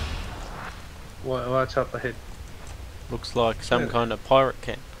ahead. What's up ahead? Looks like some Yeah. kind of pirate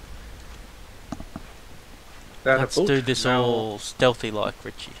camp. That a Let's boat? do this No. all stealthy like,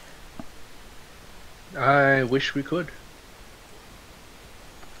 Richie. I wish we could.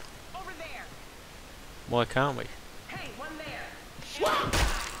 Over there. Why can't we? Hey, one there.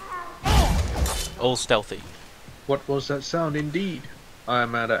 All stealthy. What was that sound indeed? I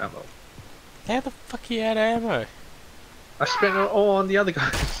am out of ammo. How the fuck are you out of ammo? I spent it all on the other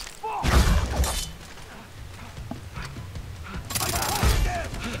guys.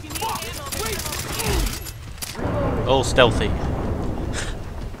 All stealthy.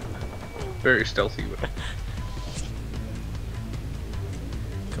 Very stealthy with it.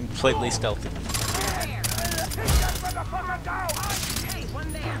 Completely stealthy. Hey,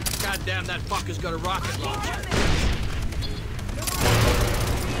 one there. Goddamn, that fucker's got a rocket launcher.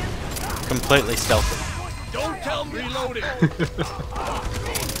 Completely stealthy. Don't tell me reloading.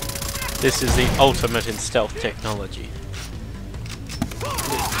 This is the ultimate in stealth technology.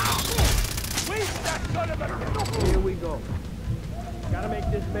 Here we go. Gotta make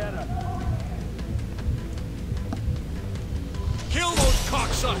this better. Kill those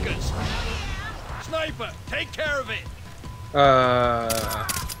cocksuckers. Sniper, take care of it. And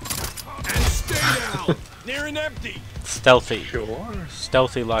stay down. Near and empty. Stealthy. Sure.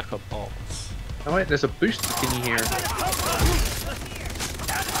 Stealthy like a bolt. Oh wait, there's a booster thingy here.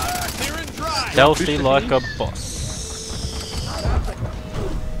 Clear and dry. Stealthy Booster like a thingies? boss.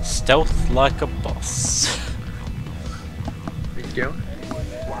 Stealth like a boss. There you go.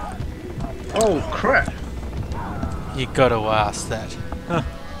 Oh crap! You gotta ask that. Huh.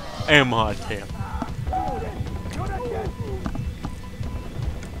 Am I, Tim?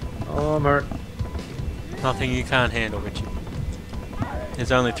 Oh, I'm hurt. Nothing you can't handle, Richie.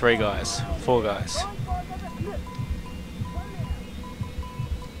 There's only 3 guys. 4 guys.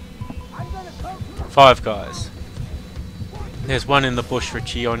 5 guys. There's one in the bush,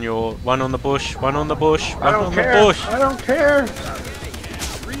 Richie, on your... One on the bush, one on the bush, I one don't on care. the bush. I don't care.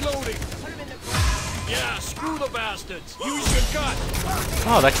 Reloading. Yeah, screw the bastards. Use your gun.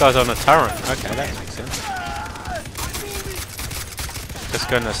 Oh, that guy's on a turret. Okay, that makes sense. Just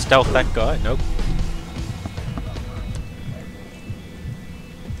gonna stealth that guy. Nope.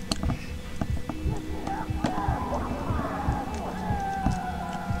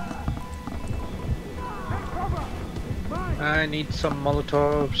 I need some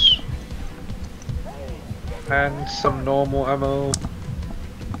Molotovs. And some normal ammo.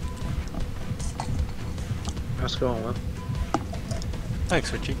 How's it going, man?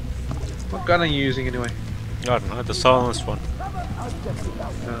 Thanks, Richie. What gun are you using anyway? I don't know, the silenced one.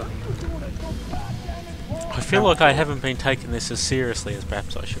 I feel like I haven't been taking this as seriously as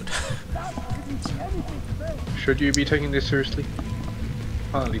perhaps I should. Should you be taking this seriously?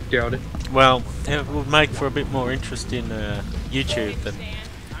 Highly doubt it. Well, it would make for a bit more interest in YouTube than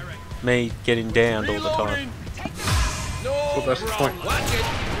me getting downed all the time. Reloading. No, Well, that's the run. point. Watch it.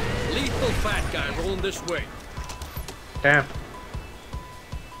 Lethal fat guy rolling this way. Damn.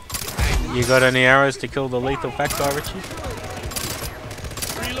 You got any arrows to kill the lethal fat guy, Richie?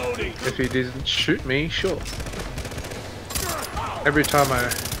 Reloading. If he didn't shoot me, sure. Every time I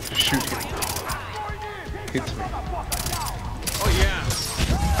shoot him, hits me. Oh yeah.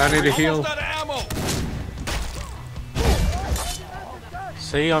 I need a heal. Almost out of ammo.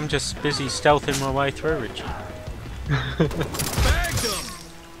 See, I'm just busy stealthing my way through, Richie. Bagged him.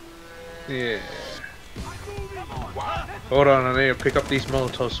 Yeah. Hold on, I need to pick up these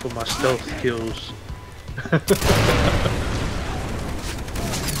Molotovs for my stealth kills.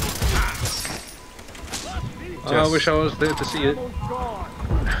 I wish I was there to see it.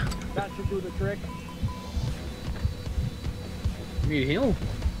 That should do the trick. You need a heal?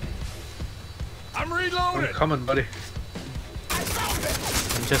 I'm I'm reloading. coming, buddy.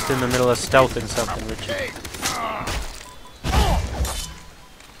 I'm just in the middle of stealthing something, Richie.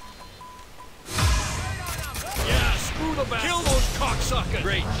 Yeah, screw the bastard. Kill those cocksuckers.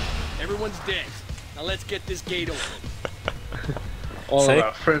 Great. Everyone's dead. Now let's get this gate open. All See? of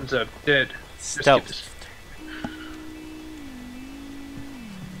our friends are dead. Just get Stealth. this-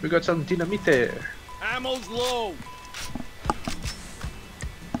 We got some dynamite there. Ammo's low.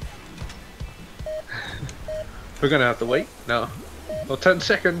 We're gonna have to wait. No. Well, 10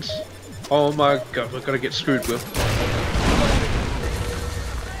 seconds. Oh my god, we're gonna get screwed, Will.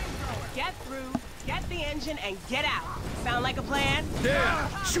 Get through, get the engine, and get out. Sound like a plan? Yeah.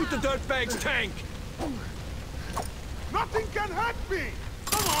 Shoot the dirtbag's tank. Nothing can hurt me!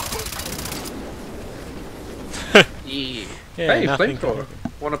 Yeah. Yeah, Hey, nothing flamethrower.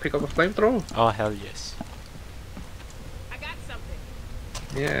 Wanna pick up a flamethrower? Oh, hell yes. I got something.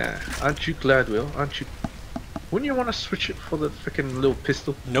 Yeah. Aren't you glad, Will? Aren't you? Wouldn't you want to switch it for the freaking little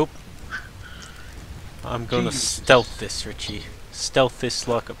pistol? Nope. I'm gonna Jesus. stealth this, Richie. Stealth this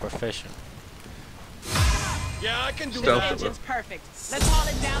like a profession. Yeah, I can do Stealth. that. Engine's perfect. Let's haul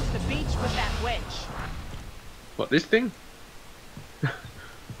it down to the beach with that winch. What, this thing?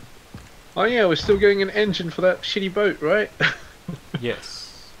 Oh yeah, we're still getting an engine for that shitty boat, right?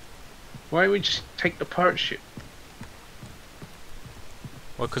 Yes. Why don't we just take the pirate ship?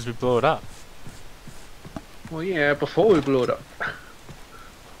 Well, because we blew it up. Well yeah, before we blew it up.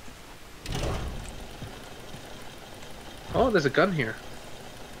 Oh, there's a gun here.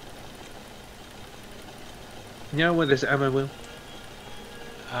 You know where there's ammo, Will?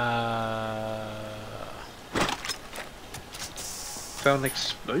 Found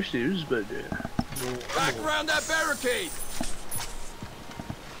explosives, but no Back ammo. around that barricade.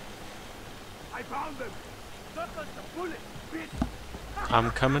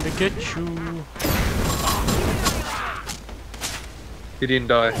 I'm coming to get you. He didn't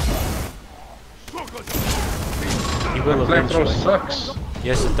die. He will Flamethrower eventually. sucks.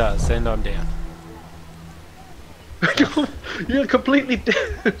 Yes, it does. And I'm down. You're completely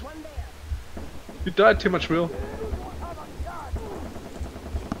dead. You died too much, Will.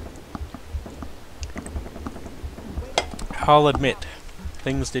 I'll admit,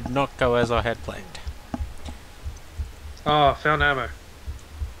 things did not go as I had planned. Ah, found ammo.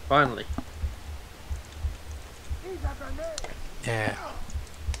 Finally. Yeah.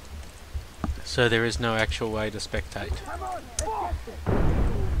 So there is no actual way to spectate.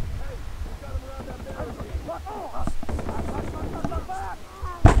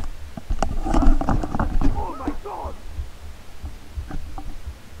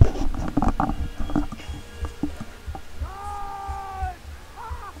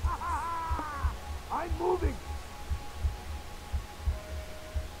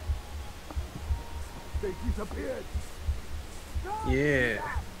 Yeah.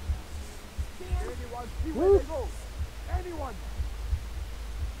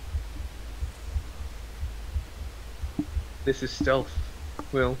 This is stealth,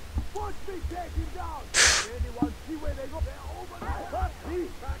 Will.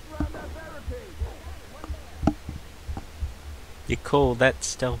 You call that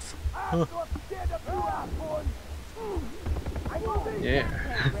stealth? Huh. Yeah.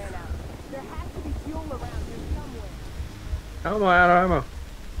 How am I out of ammo?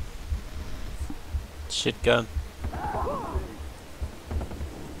 Shit gun.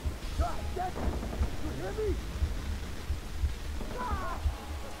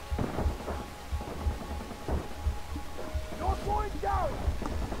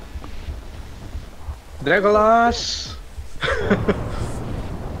 Legolas!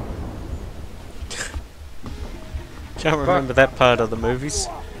 Can't remember that part of the movies.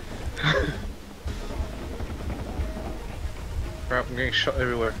 Crap, I'm getting shot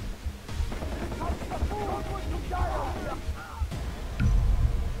everywhere.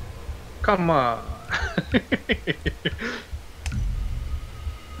 Come on!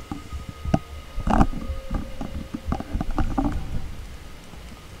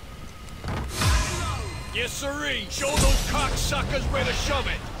 Yes, sirree. Show those cocksuckers where to shove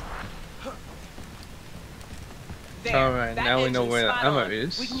it. There, Alright, that now we know engine's where the spot ammo on.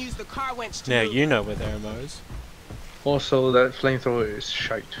 is. We can use the car winch to Now move. you know where their ammo is. Also, that flamethrower is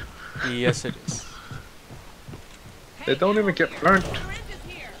shite. Yes, it is. They don't even get burnt. Your engine's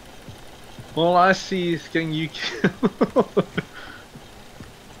here. All I see is getting you killed.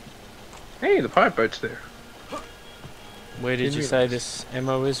 Hey, the pirate boat's there. Where did Didn't you say realise. this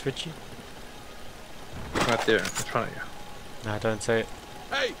ammo is, Richie? Right there, in front of you. No, don't say it.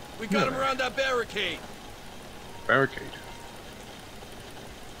 Hey, we got him around that barricade. Barricade.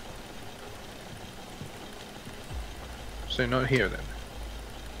 So not here then.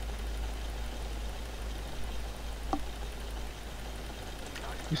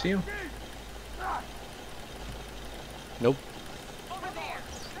 You see him? Nope. Over there.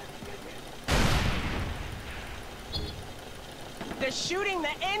 They're shooting the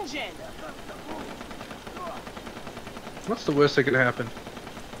engine. What's the worst that could happen?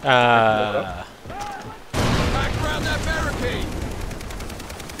 Ah, Back around that barricade.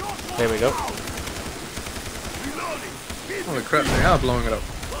 there we go. Holy crap, they are blowing it up.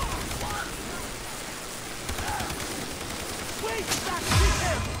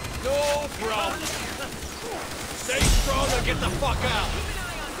 No problem. Stay strong or get the fuck out.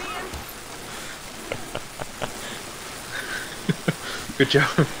 Good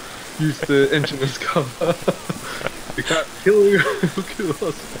job. Use the engine as cover. They can't kill you, they'll kill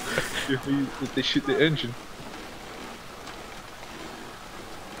us if they shoot the engine.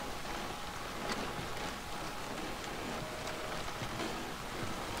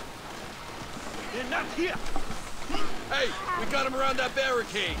 They're not here. Hey, we got him around that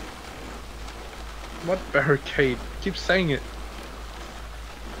barricade. What barricade? Keep saying it.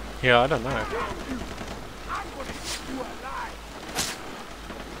 Yeah, I don't know.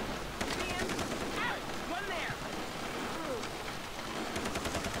 One there.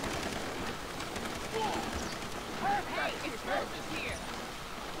 Hey, it's Murphy's here.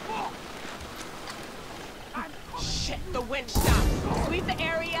 Shit, the winch stopped. Sweep the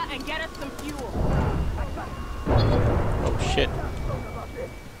area and get us some fuel. Oh shit.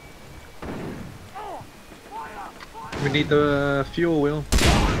 We need the fuel wheel.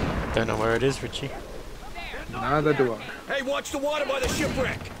 Don't know where it is, Richie. Neither do I. Hey, watch the water by the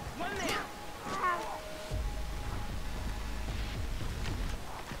shipwreck. One there.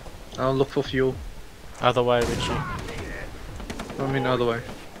 I'll look for fuel. Other way, Richie. I mean, other way.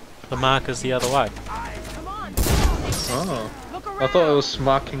 The marker's the other way. Come on. Oh. Look I around. thought it was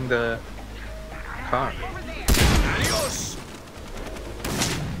marking the car. Over there. Adios!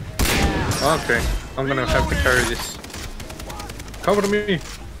 Okay. I'm gonna have to carry this. Cover me!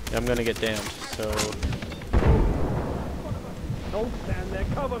 Yeah, I'm gonna get down, so... Don't stand there.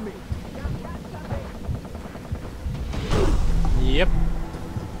 Cover me. Yep.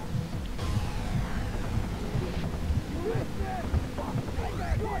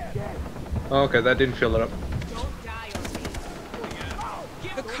 Okay, that didn't fill it up. Don't die on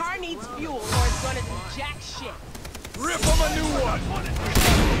me. The car needs fuel or it's gonna do jack shit. Rip him a new one!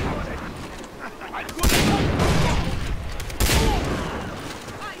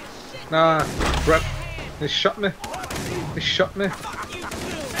 Nah, Brett. They shot me. They shot me. You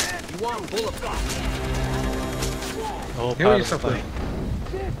want bulletproof? All Heal part of the yourself plan.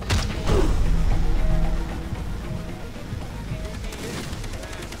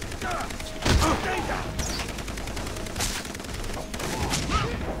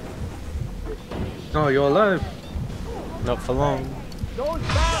 Oh, you're alive. Not for long. Those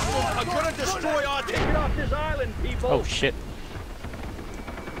bastards I'm gonna destroy our take it off this island, people. Oh shit.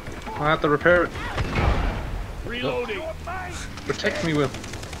 I have to repair it. reloading. Protect me, Will.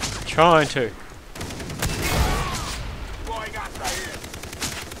 Trying to.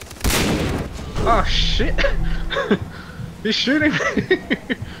 Oh shit! He's shooting me!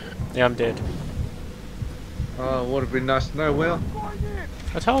 Yeah, I'm dead. Oh, would have been nice to know, Will.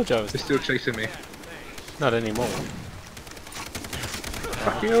 I told you I was They're still chasing me. not anymore.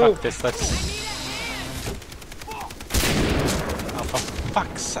 Fuck you! Fuck this, let's... Oh, for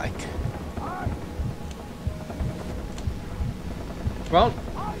fuck's sake. Well,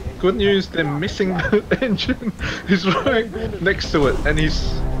 good news, they're missing the engine. He's right next to it, and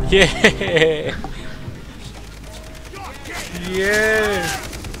he's... Yeah! Yeah!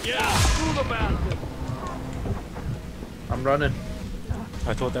 Yeah, screw the bastard. I'm running.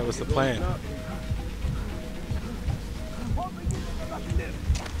 I thought that was the plan.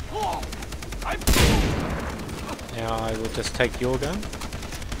 Now I will just take your gun.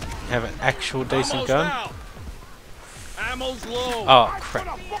 Have an actual decent Almost gun. out. Ammo's low. Oh crap.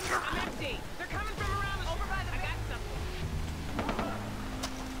 I'm empty. They're coming from around over by the I got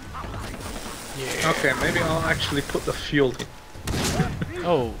something. Okay, maybe I'll actually put the fuel in.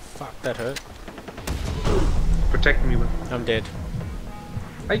 Oh fuck, that hurt. Protect me, Will. I'm dead.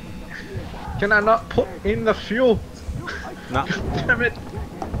 Hey! Can I not put in the fuel? No. Damn it!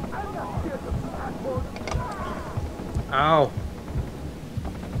 Ow!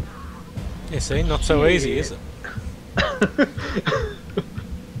 You see, not so easy, is it?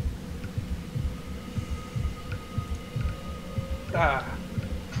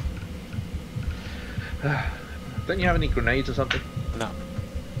 Don't you have any grenades or something? No.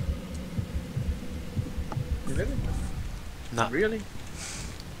 Really? No. Really?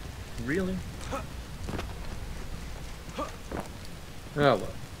 Really? Oh well.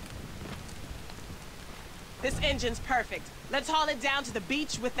 This engine's perfect. Let's haul it down to the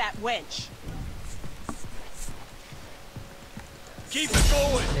beach with that winch. Keep it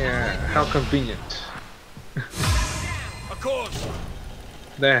going. Yeah, how convenient. Of course.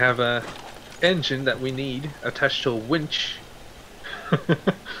 They have a engine that we need attached to a winch.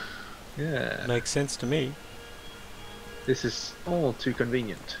 Yeah, Makes sense to me. this is all too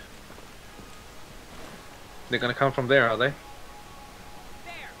convenient. They're gonna come from there, are they?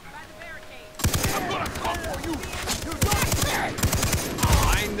 There, by the barricade. I'm gonna come for you.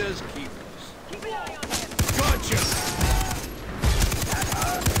 Finders keepers. Keep an eye on him. Gotcha.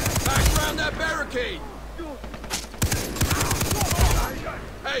 Back around that barricade.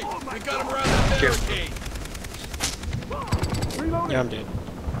 Hey, we got him around that barricade. Yeah, I'm dead.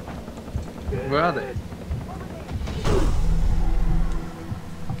 Where are they?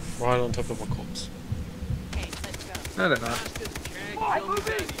 Right on top of my corpse. Okay, let's go. No, they're not. Damn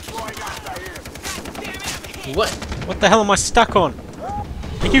it, I'm hit. What? What the hell am I stuck on?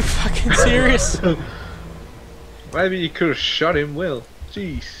 Are you fucking serious? Maybe you could have shot him, Will.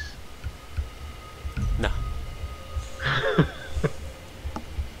 Jeez. No.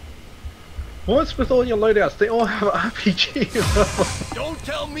 What's with all your loadouts? They all have RPG. Don't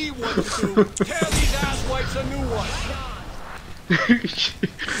tell me what to do. Tear these asswipes a new one.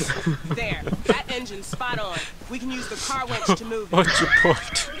 There, that engine's spot on. We can use the car winch to move it. What's your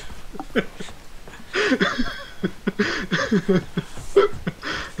point?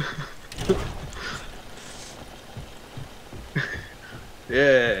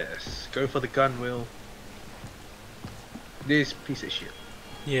 Yes, go for the gun, Will. This piece of shit.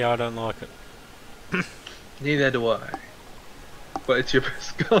 Yeah, I don't like it. Neither do I. But it's your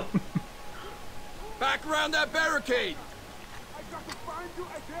best gun. Back around that barricade!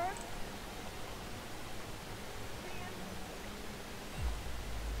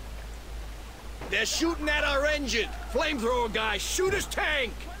 They're shooting at our engine! Flamethrower guy, shoot his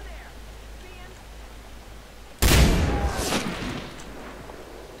tank!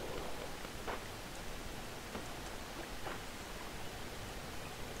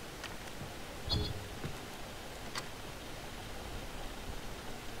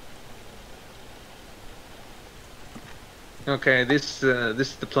 Okay, this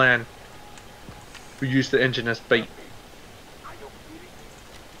is the plan. We use the engine as bait.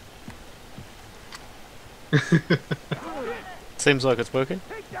 Seems like it's working.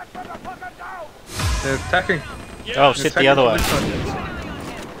 They're attacking. Oh shit, the other way.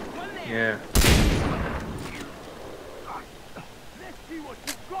 Yeah.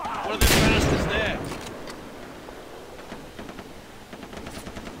 One of the bastards there.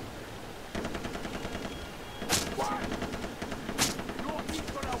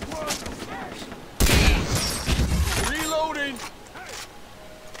 Reloading!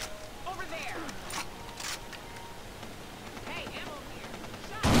 Over there. Hey, ammo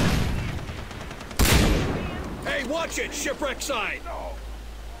here. Hey, watch it! Shipwreck side!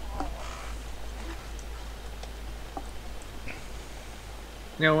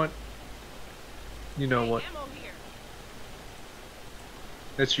 You know what? You know what? Ammo here.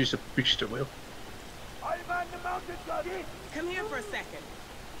 Let's use a booster wheel. Come here for a second.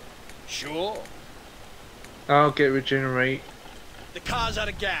 Sure. I'll get regenerate. The car's out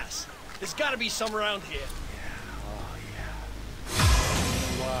of gas. There's gotta be some around here.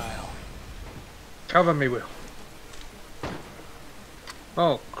 Wow. Cover me, Will.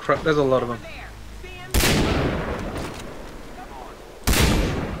 Oh crap! There's a lot of them. There. Stand.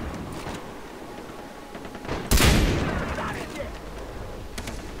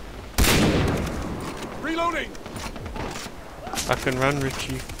 Reloading! Fucking run,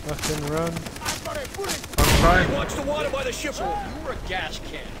 Richie. Fucking run. I'm trying. Watch the water by the ship. So if you were a gas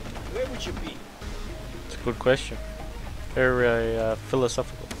can, where would you be? It's a good question. Very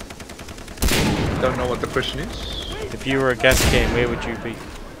philosophical. Don't know what the question is. If you were a gas can, where would you be?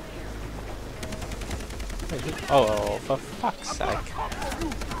 Oh, for fuck's sake.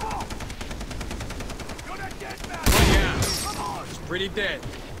 Yeah. It's pretty dead.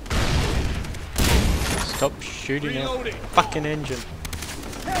 Stop shooting at Reloading. fucking engine.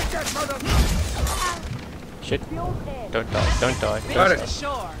 Shit. Don't die, don't die. Got Don't it. die.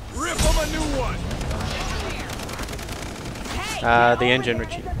 Sure. Rip him a new one. The engine,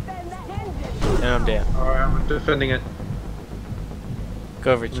 Richie. And I'm down. Alright, I'm defending it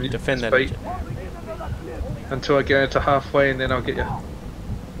Go, Richie, defend that Wait. engine. until I get it to halfway, and then I'll get you.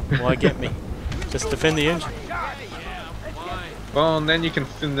 Why get me? Just defend the engine. Well, and then you can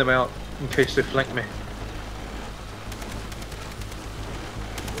thin them out in case they flank me.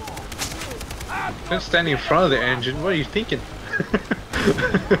 Don't stand in front of the engine. What are you thinking?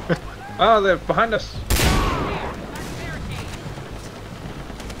 Oh, they're behind us.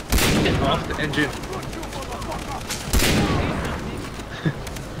 Get off the engine.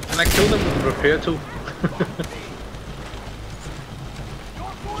 Can I kill them with a repair tool?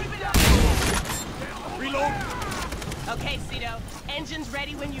 Reload. Okay, Cito. Engine's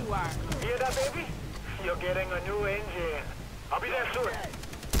ready when you are. Hear that, baby? You're getting a new engine. I'll be there soon.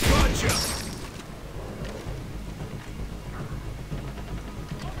 Gotcha.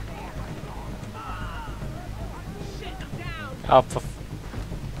 Oh, for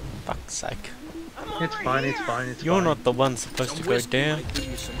fuck's sake. It's fine, it's fine, it's You're fine. not the one supposed to go down.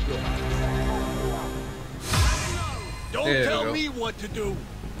 Don't There we tell go. me what to do.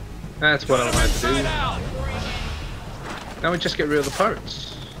 That's what I Put 'em wanted to inside do. out. Now we just get rid of the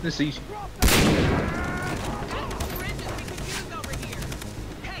pirates. This is easy. Syringes we could use over here.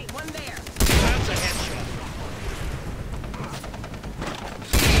 Hey, one there. That's a headshot.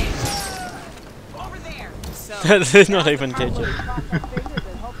 Over there. So, They're not even dead yet.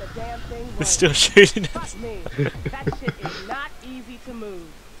 They're still shooting at us. me. That shit is not easy to move.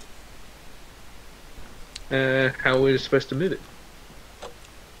 How are we supposed to move it?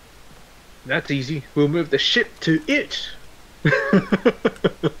 That's easy. We'll move the ship to it.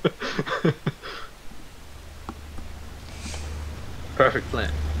 Perfect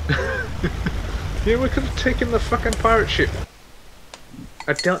plan. Yeah, we could have taken the fucking pirate ship.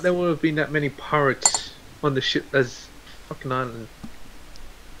 I doubt there would have been that many pirates on the ship as fucking island.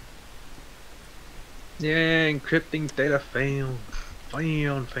 Yeah, encrypting data found.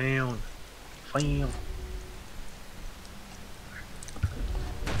 Found.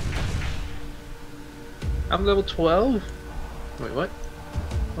 I'm level 12? Wait, what?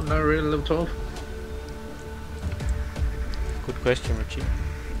 I'm not really level 12. Good question, Richie.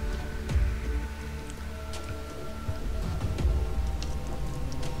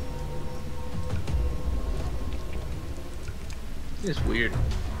 It's weird.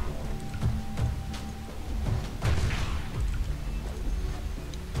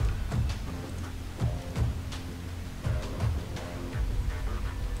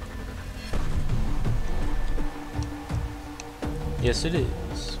 Yes, it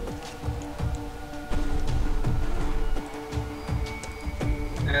is.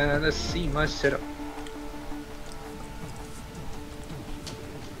 And let's see my setup.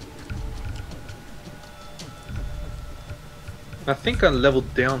 I think I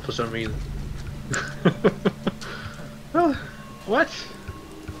leveled down for some reason. Oh, what?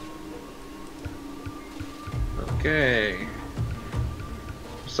 Okay.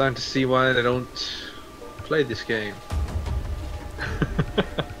 I'm starting to see why they don't play this game.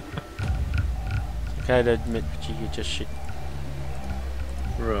 Okay to admit, Richie, you just shit.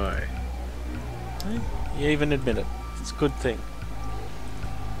 Right. You even admit it. It's a good thing.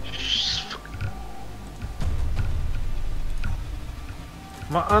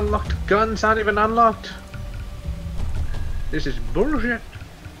 My unlocked guns aren't even unlocked. This is bullshit.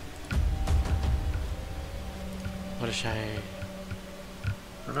 What a shame.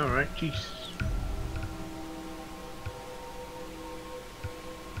 I know, right? Jesus.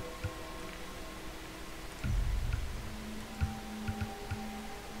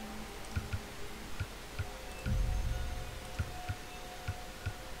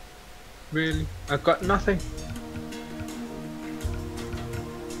 Really? I've got nothing.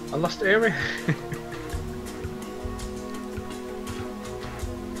 I lost everything.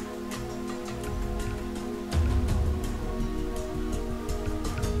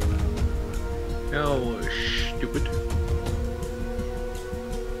 Oh, stupid.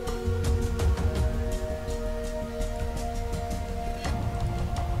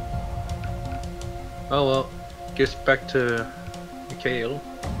 Oh well, guess back to Mikhail.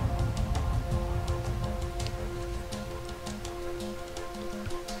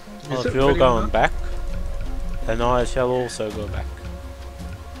 Well, if you're going back, then I shall also go back.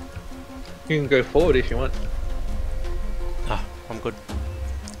 You can go forward if you want. Ah, I'm good.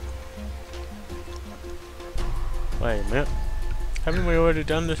 Wait a minute. Haven't we already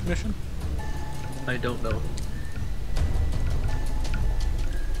done this mission? I don't know.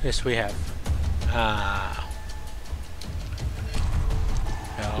 Yes, we have. Ah.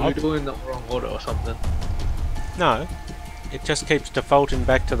 We're doing the wrong order or something. No. It just keeps defaulting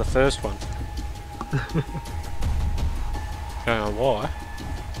back to the first one. Don't know why.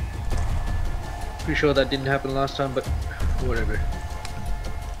 Pretty sure that didn't happen last time, but whatever.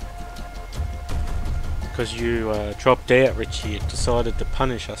 Because you dropped out, Richie, it decided to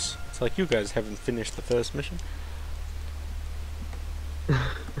punish us. It's like you guys haven't finished the first mission.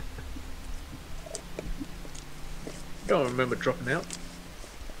 Don't remember dropping out.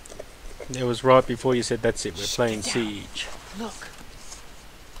 It was right before you said that's it, we're playing Siege. Look,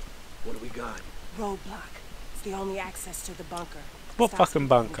 What do we got? roadblock. It's the only access to the bunker. What Stops fucking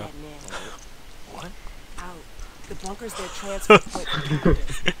people from bunker? getting in. What? Out. The bunker's their transfer point for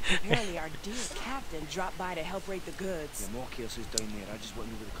captives. Apparently our dear captain dropped by to help raid the goods. Yeah, more chaos is down there. I just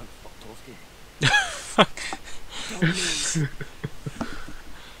wonder where the cunt fucked off to. Don't move.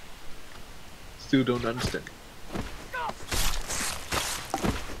 Still don't understand.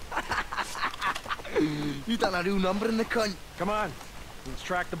 You done a real number in the cunt. Come on. Let's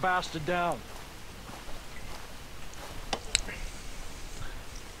track the bastard down.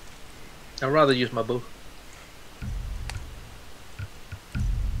 I'd rather use my bow.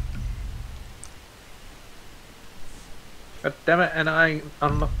 God damn it, and I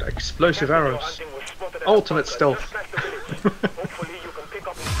unlocked explosive arrows. Ultimate stealth. Hopefully you can pick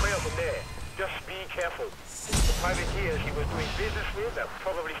up his trail from there. Just be careful. The privateers he was doing business with are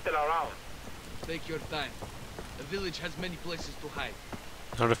probably still around. Take your time. The village has many places to hide.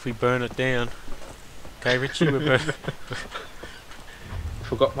 Not if we burn it down. Okay, Richie, we're burning.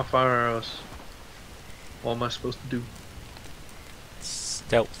 Forgot my fire arrows. What am I supposed to do?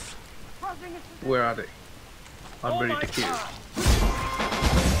 Stealth. Where are they? I'm ready to kill.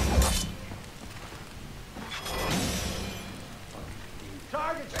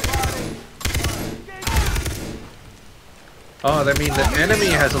 Oh, that means the enemy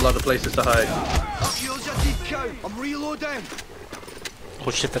has a lot of places to hide. Here's your deep cow. I'm reloading.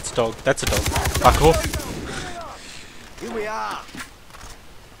 Oh shit, that's a dog. That's a dog. Fuck off. Here we are.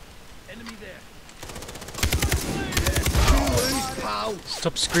 Enemy there. You lose, pal.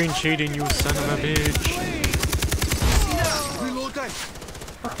 Stop screen cheating, you son of a bitch. Reloading.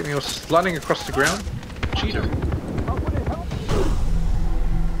 Fucking, he was sliding across the ground. Cheater.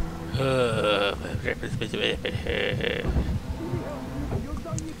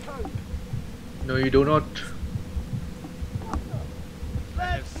 No, you do not.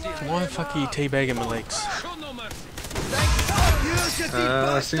 Why the fuck are you teabagging my legs? Show no mercy.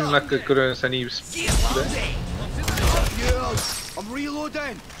 Seems like a good as any. Yours. I'm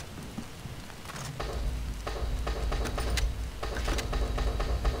reloading.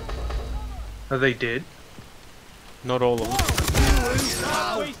 Are they dead? Not all of them.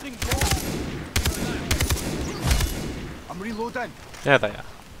 I'm reloading. There they are.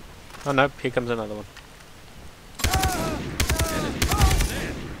 Oh no, here comes another one.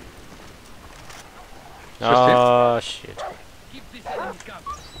 Oh shit. Keep this enemy covered.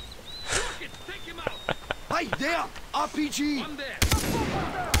 Look it, take him out. Hey, there. RPG. One there.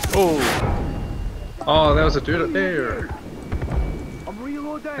 Oh, Oh, that was a dude up there. I'm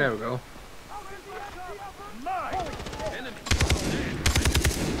reloading. There we go. Enemy.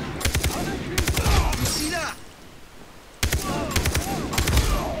 You see that?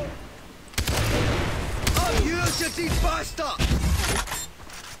 Oh, you dirty bastard!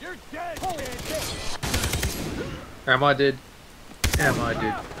 You're dead. Am I dead? Am I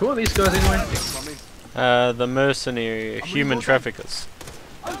dead? Who are these guys anyway? the mercenary human traffickers.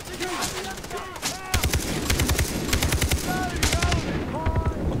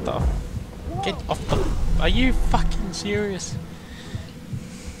 What the? Get off the. Are you fucking serious?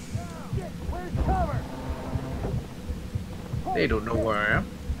 They don't know where I am.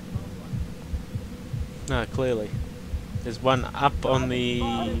 No, clearly. There's one up on the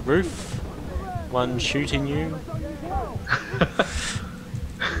roof, one shooting you.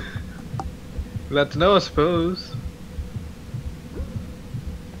 Glad to know, I suppose.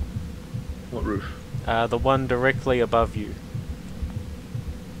 What roof? The one directly above you.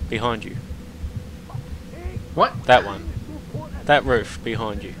 Behind you. What? That one. That roof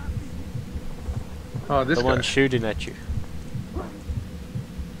behind you. Oh, this The guy. one shooting at you.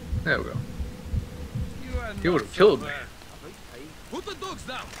 There we go. You are He not would have so killed me. bad. Put the dogs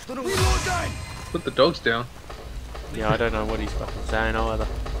down. Reloading. Put the dogs down. Yeah, I don't know what he's fucking saying either.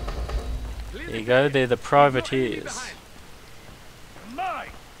 There you go, they're the privateers. Mine.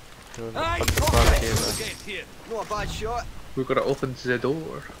 Who the fuck the privateers are? Gate here. Not a bad shot. We've got to open the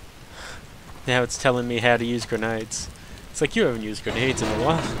door. Now it's telling me how to use grenades. It's like you haven't used grenades in a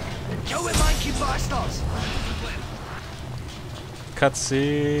while. Kill the manky bastards.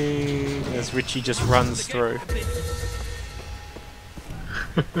 Cutscene as Richie just runs through.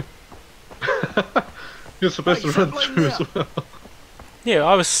 You're supposed Right, to run right through as there. well. Yeah,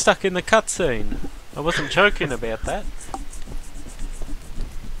 I was stuck in the cutscene. I wasn't joking about that.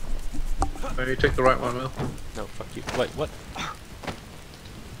 Oh, you take the right one, Mel. No, fuck you. Wait, what?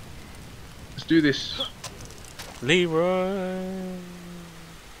 Let's do this. Leroy.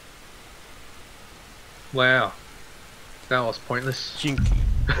 Wow. That was pointless. Jinky.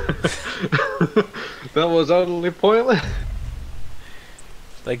 That was utterly pointless.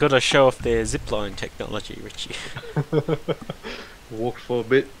 They gotta show off their zipline technology, Richie. Walked for a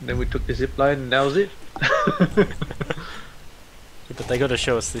bit, then we took the zip line, and that was it. Yeah, but they gotta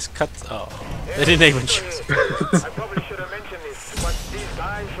show us this cut. Oh, they didn't even show us. I probably should have mentioned this, but these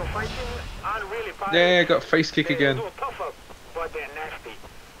guys you're fighting aren't really pirates. Yeah, got face kick They're again. a little tougher, but they're nasty.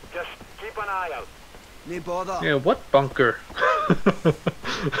 Just keep an eye out. No bother. Yeah, what bunker?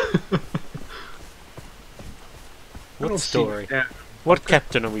 What story? Yeah. What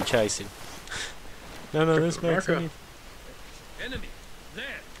captain are we chasing? No, this makes America. any. Enemy. There.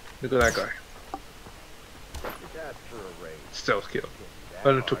 Look at that guy. Stealth kill.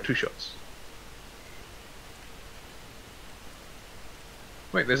 Only took 2 shots.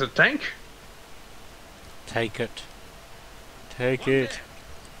 Wait, there's a tank? Take it. Take it.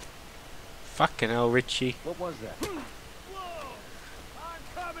 Fucking hell, Richie. What was that? I'm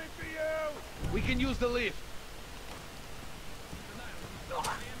coming for you. We can use the lift.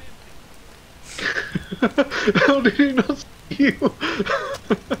 How did he not see you?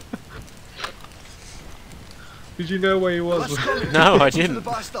 Did you know where he was? Let's go. No, I To the didn't.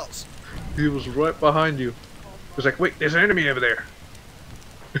 bastards. He was right behind you. He was like, wait, there's an enemy over there.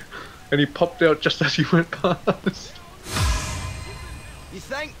 And he popped out just as you went past. You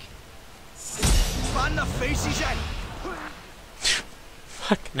think? Fan their faces in.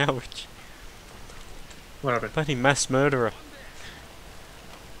 Fucking hell, Richie. What happened? Bloody mass murderer.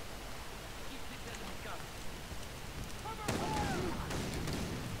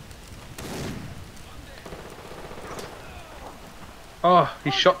 Oh,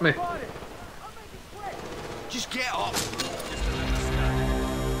 he shot me. Just get up.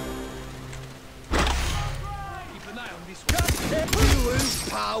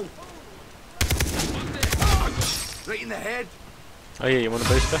 pal. Right in the head. Oh yeah, you want a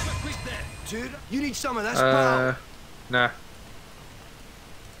booster? Dude, you need some of this, pal. Nah.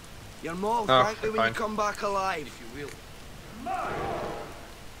 Your mom will Oh, thank me when fine. you come back alive, if you will.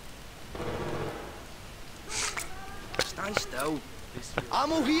 Stand still.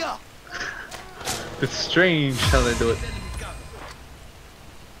 Ammo here. It's strange how they do it.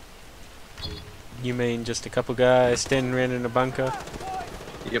 You mean just a couple guys standing around in a bunker?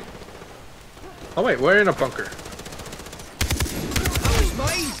 Yep. Oh wait, we're in a bunker. That was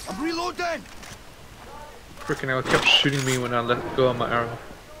mine. I'm reloading. Freaking hell, it kept shooting me when I let go of my arrow.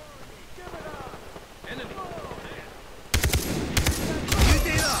 You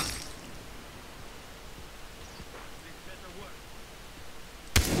do that.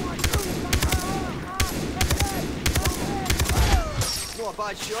 Not a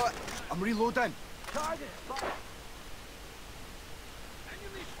bad shot. I'm reloading.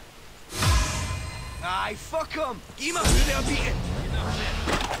 Aye, fuck him. Give him a who they're beating.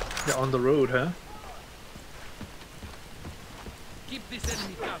 You're on the road, huh? Keep this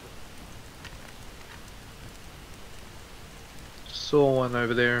enemy covered. Saw one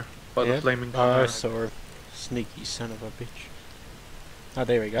over there by the flaming Oh, car. I saw him. Sneaky son of a bitch. Oh,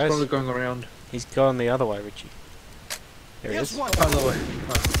 there he He's probably goes. going around. He's gone the other way, Richie. There he Here's is. one. Oh, no way.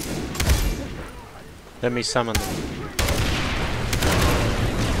 Oh. Let me summon them.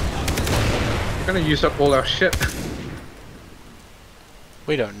 We're gonna use up all our shit.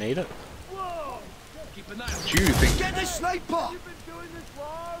 We don't need it. Keep an eye on Do you think? Get the sniper.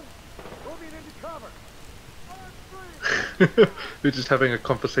 We're just having a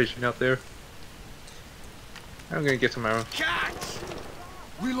conversation out there. I'm gonna get some arrow. Catch.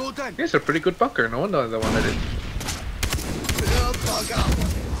 Reloading. It's a pretty good bunker. No wonder the one I did. Little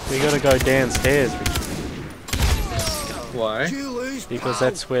bugger. We gotta go downstairs, Richie, Why? You lose, because pal.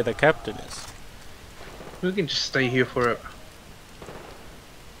 that's where the captain is. We can just stay here forever.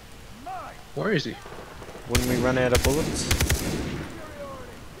 Where is he? Wouldn't we run out of bullets?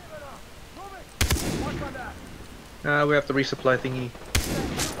 We have the resupply thingy.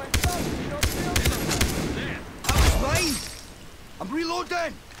 That was mine. I'm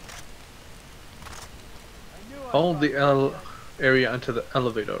reloading. Hold the L area until the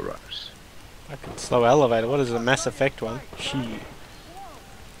elevator arrives. Fucking slow elevator. What is it, a Mass Effect one? Shit.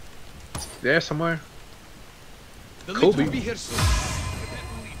 There somewhere. The Kobe. lift will be here soon. Prepare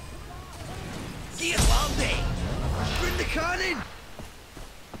to leave. Get Landy. Bring the cannon.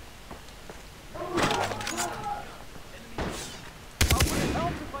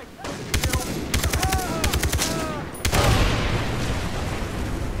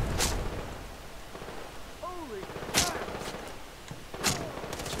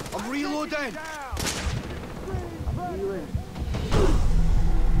 I'm reloading.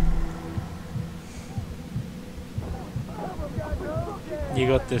 You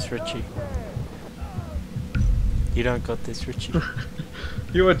got this, Richie. You don't got this, Richie.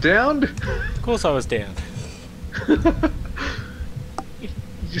 You were downed? Of course I was down. You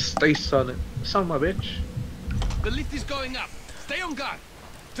just stay silent. Son of a bitch. The lift is going up. Stay on guard.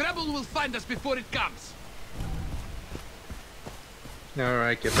 Trouble will find us before it comes.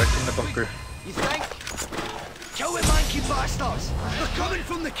 Alright, get back in the bunker. You think? Kill the manky bastards. They're coming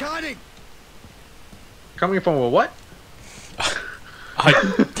from the cannon. Coming from a what?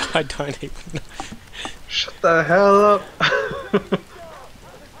 I don't even know. Shut the hell up!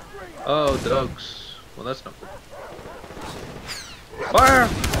 Oh, dogs. Well, that's not good. Fire!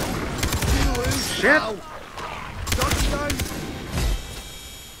 You lose, Shit. pal. Dogs down.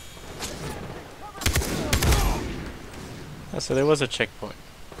 Oh, so there was a checkpoint.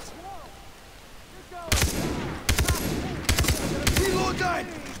 Reloading.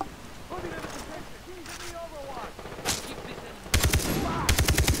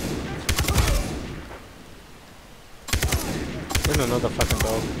 Then another fucking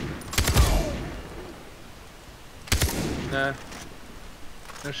dog. Nah.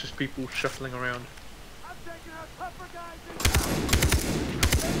 There's just people shuffling around.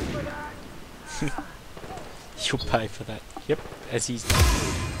 You'll pay for that. Yep, as he's...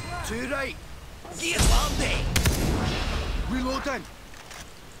 To right. Get Landy. Reloading.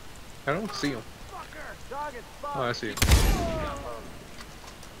 I don't see him. Oh, I see him.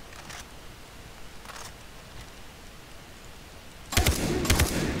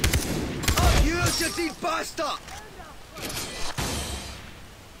 Oh, you dirty bastard.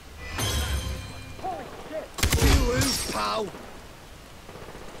 You lose, pal.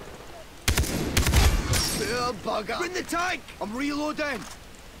 Poor bugger. In the tank. I'm reloading.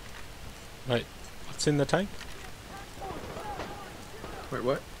 Wait, what's in the tank? Wait,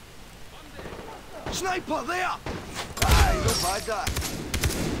 what? Sniper there! Aye, not bad that.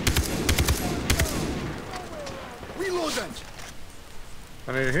 Reloading! I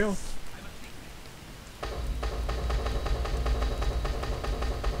need a heal.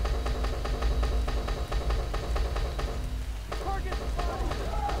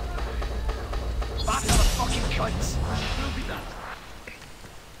 Back to the fucking cunts!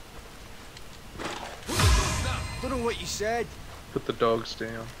 Don't know what you said. Put the dogs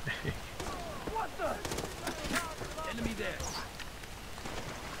down. Enemy there.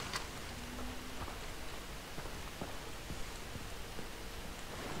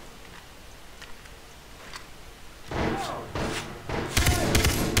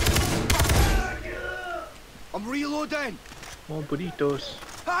 I'm reloading! More burritos.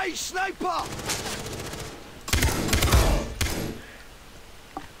 Hey, sniper!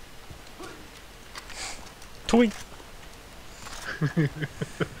 Twink.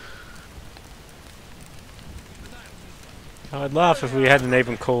 I'd laugh if we hadn't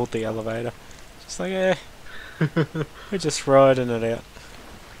even called the elevator. Just like, eh, we're just riding it out.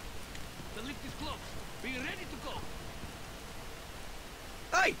 The lift is close. Be ready to go.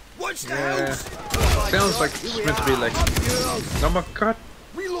 Hey, watch the Yeah. house! Sounds like it's meant to be like, oh my god,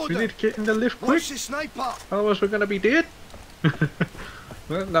 we Reloading! need to get in the lift quick, Watch the sniper! otherwise we're gonna be dead.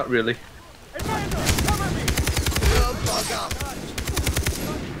 Well, not really. Oh, bugger!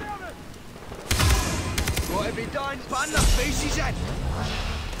 Got to be done. Ban their faces in!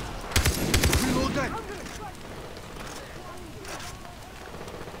 Reloading!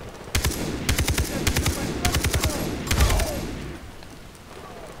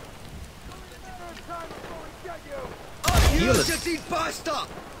 Heal You it. dirty bastard!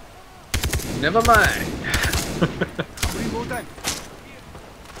 Never mind. Reloading!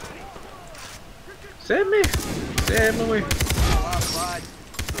 Save me. Save me. Oh, bad.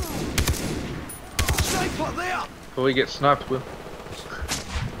 Sniper there! Before we get sniped, Will.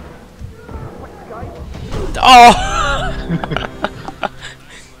 Oh!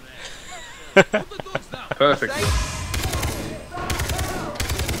 Perfect.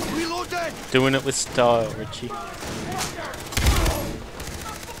 Reloading! Doing it with style, Richie.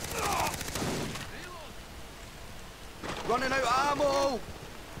 Running out of ammo!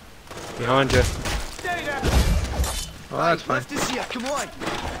 Behind you. Oh, that's fine. Lift is here, come on!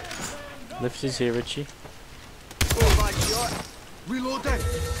 Lift is here, Richie. Oh, bad shot! Reloading!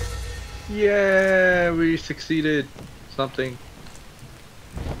 Yeah, we succeeded. Something.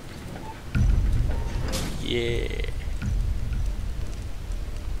 Yeah.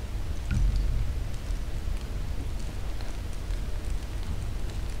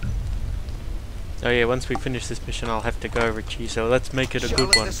 Oh yeah, once we finish this mission I'll have to go, Richie, so let's make it a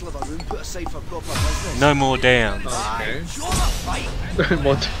good one. This little room put aside for proper business. No more downs. Okay. Sure, fight!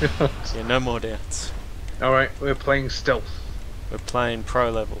 More downs. Yeah, no more downs. Alright, we're playing stealth. We're playing pro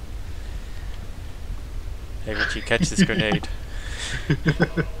level. Hey Richie, catch this grenade.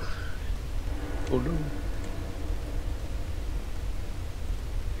 Oh no.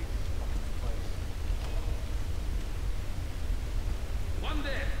 One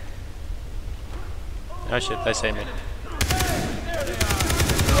there. Oh shit, they see me.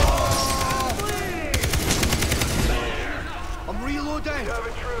 I'm reloading! You have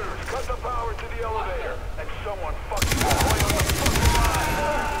intruders. Cut the power to the elevator. And someone fucking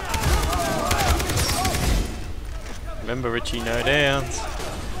Remember Richie, no downs.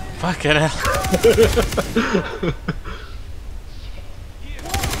 Fucking hell.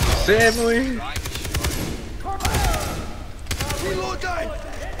 Save me. Reloading!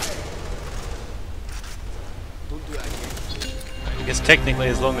 Don't do that again. I guess technically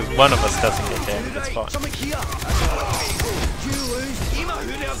as long as one of us doesn't get down, that's fine. Something here! You lose! Ima,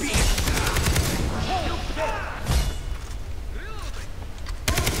 who they're beating!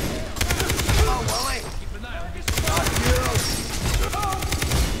 Oh, Wally! Keep an eye on this.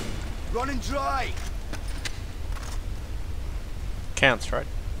 Running dry! Counts, right?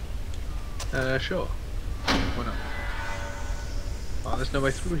 Sure. Why not? Oh, there's no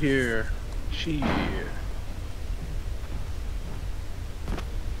way through here. Shit.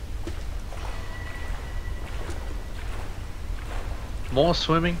 More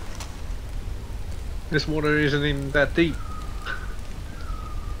swimming? This water isn't even that deep.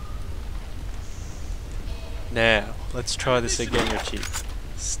 Now, let's try this again, Richie.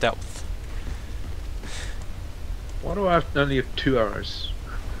 Stealth. Why do I have only have 2 arrows?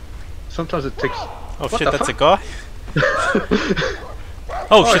 Sometimes it takes. Oh What shit, the that's a fuck? guy?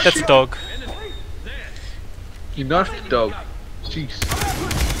 Oh shit, that's a shit. dog. You knifed the dog. Jeez.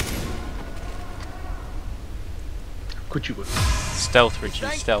 Could you? Stealth, Richie,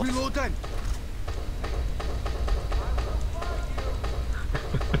 Thanks, stealth. reloading.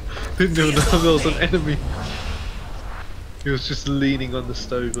 Didn't even know there was an enemy. He was just leaning on the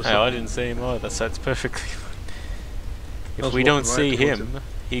stove or Hey, I something. didn't see him either, so it's perfectly fine. I If was we don't walking see right towards him,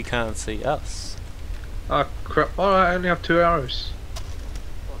 he can't see us. Ah crap, oh I only have 2 arrows.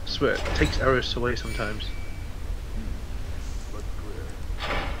 I swear, it takes arrows away sometimes.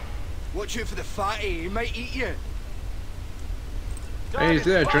 Watch out for the fatty, he might eat you. Hey, is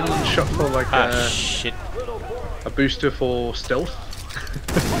there adrenaline shot for like Ah, shit. a booster for stealth?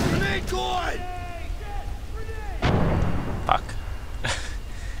 Grenade going! Fuck.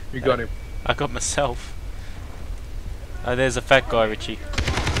 You got him. I got myself. Oh, there's a fat guy, Richie.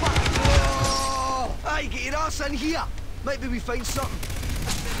 Oh, aye, get your ass in here. Maybe we find something.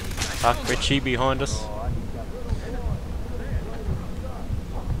 Fuck, Richie behind us.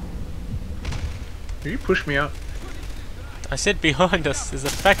 You push me out. I said behind us, there's a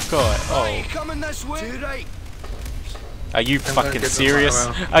fat guy. Aye, Oh, coming this way. To right. are you gonna fucking get the serious?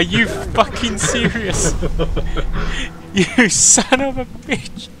 fire out. Are you fucking serious? You son of a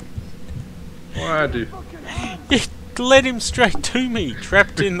bitch! What I do? You led him straight to me,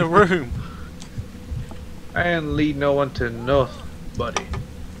 trapped in the room. And lead no one to north, buddy.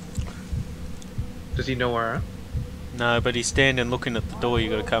 Does he know where I am? No, but he's standing looking at the door you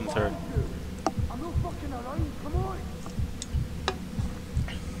gotta come through.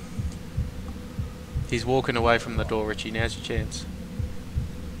 He's walking away from the door, Richie. Now's your chance.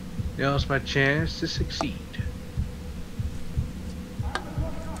 Now's my chance to succeed.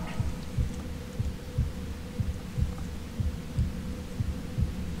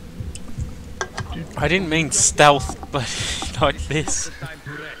 I didn't mean stealth, but like this.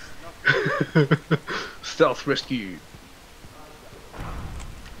 Stealth rescue.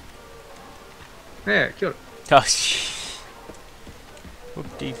 Yeah, kill it. Oh, shit.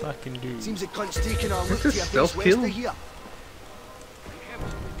 What do you fucking do? Seems the cunt's taking our look this to your stealth base west kill? of here.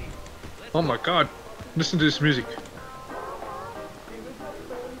 Oh my god. Listen to this music.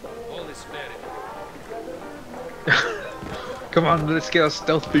 All is fair. Come on, let's get a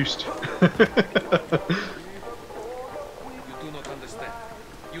stealth boost. You do not understand.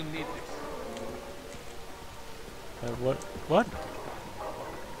 You need this. What? What?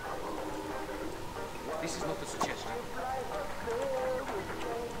 This is not a suggestion.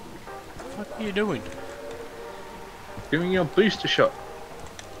 What are you doing? Giving you a booster shot.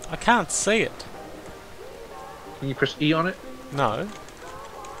 I can't see it. Can you press E on it? No.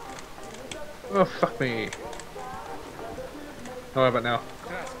 Oh, fuck me. How about now?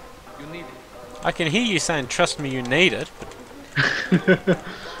 Trust. You need it. I can hear you saying, trust me, you need it. But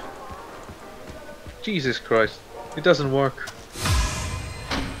Jesus Christ. It doesn't work.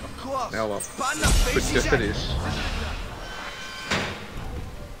 Of course. Now what? Ban their But faces if it in. is.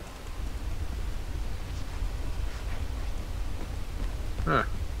 Huh.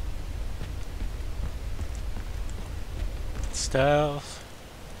 stealth.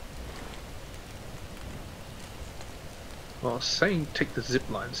 Well, saying take the zip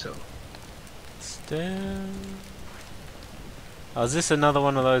line, so. Stealth. Oh, is this another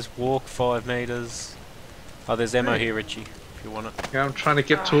one of those walk 5 meters? Oh, there's ammo here, Richie, if you want it. Yeah, I'm trying to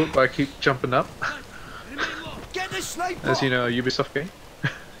get to it, but I keep jumping up. Get the sniper! As you know, a Ubisoft game.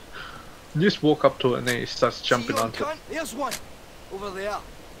 You just walk up to it and then it starts jumping See you, onto it. cunt? There's one. Over there.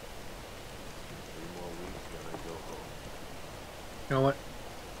 You know what?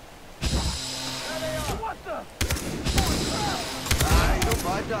 Aye, not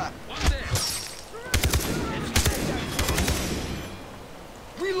bad that.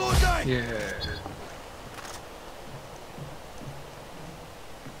 Reloading! Yeah.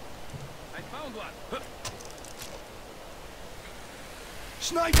 I found one.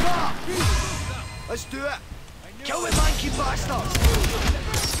 Sniper! Let's do it! Kill the manky bastards!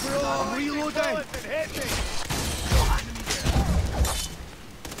 I'm reloading!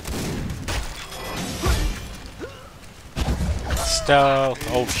 Stealth.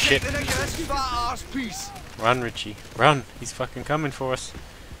 Oh shit. Get the nigga this fat arse piece! Run, Richie. Run. He's fucking coming for us.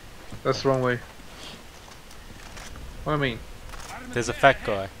 That's the wrong way. What do I mean? There's a fat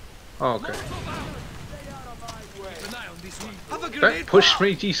guy. Oh, okay. Keep an eye on this one. Have a Don't grenade! push bar.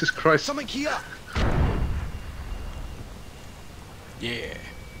 me, Jesus Christ. Something here! Yeah.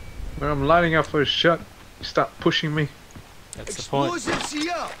 When I'm lining up for a shot, you start pushing me. That's the point. Explosives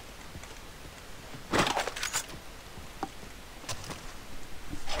here!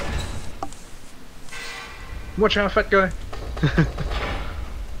 Watch out, fat guy.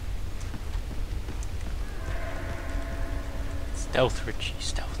 Stealth, Richie.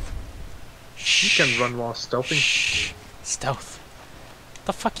 Stealth. You can run while stealthing. Shh. Stealth. What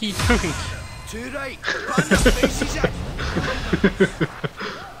the fuck are you doing? Too right. Burn their faces in.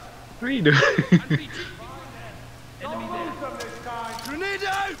 What are you doing? Grenade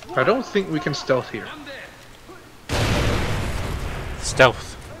out! I don't think we can stealth here.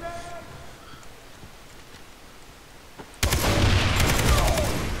 Stealth.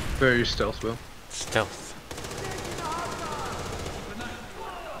 Very stealth, Will. Stealth.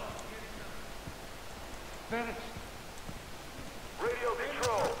 Radio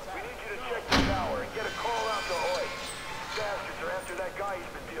control. We need you to check the tower and get a call out to Hoyt. These bastards are after that guy he's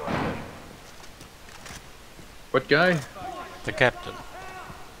been dealing with. What guy? The captain.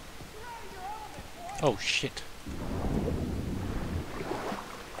 Oh shit.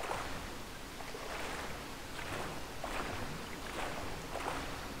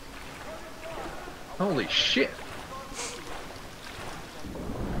 Holy shit.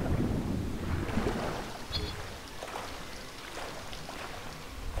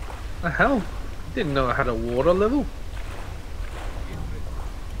 The hell? Didn't know I had a water level.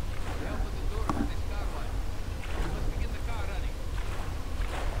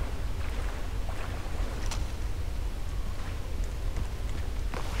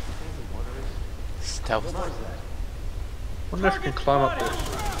 Stealth. Wonder if I can climb up this.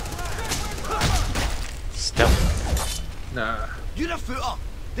 Stealth. Nah. You're a footer.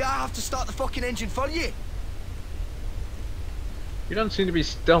 Do I have to start the fucking engine for you? You don't seem to be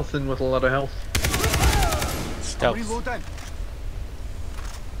stealthing with a lot of health. Stealth. Reloading.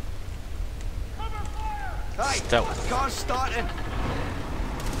 Hey, Stealth. car's starting.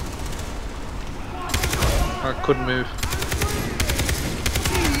 I couldn't move.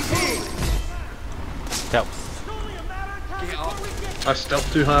 Easy. Stealth. Get up. I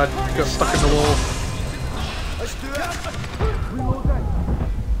stealthed too hard. Got stuck in the wall. Let's do it. Reloading.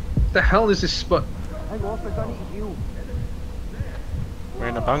 The hell is this spot? Hang off, I don't need to heal. We're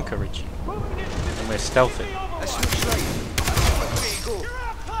in a bunker, Richie. And we're stealthing. This looks right. Way to go.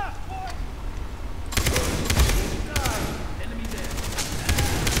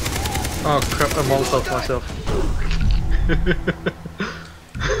 Oh crap, I molotov myself.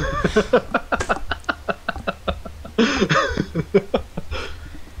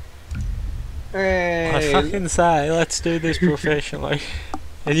 Hey, I fucking say, let's do this professionally.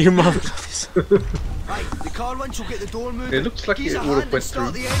 And you molotov this. Right, the car winch will get the door moving. It looks like Give it us a would have hand went and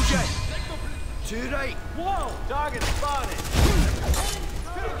start through. the engine. Too right. Whoa! Target spotted!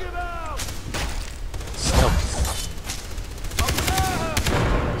 Take him out! Stealth.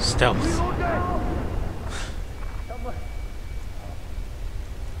 Stealth.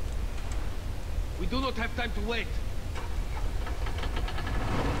 We do not have time to wait.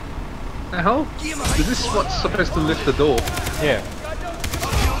 the hell? Is this what's supposed to lift the door? Yeah.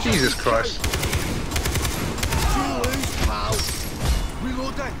 Jesus Christ. Too loose, pal.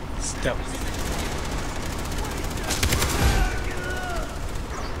 Reloading. Stealth.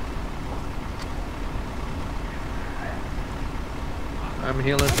 I'm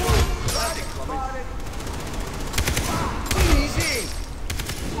healing. Easy.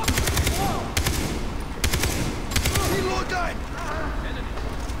 Reloading.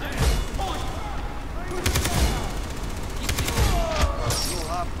 Not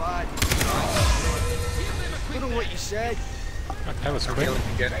half bad. Don't know what you said. That was quick. Healing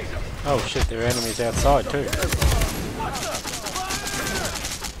again. Oh shit, there are enemies outside too.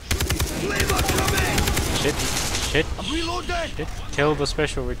 Flavor coming. Shit. Shit. I'm reloading. Shit. Kill the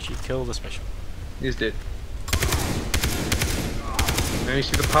special, Richie. Kill the special. He's dead. Now you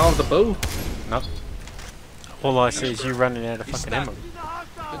see the power of the bow? Nope. All I see is you running out of fucking ammo.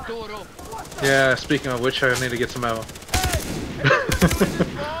 The door open. Yeah, speaking of which, I need to get some ammo.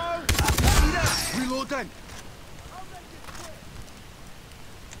 Reloading.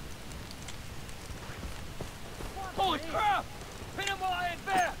 Holy crap! Hit him while I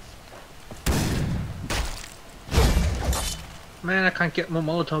advance! Man, I can't get more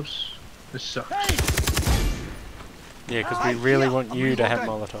molotovs. This sucks. Yeah, because we really want you to have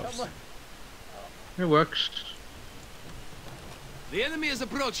molotovs. It works. The enemy is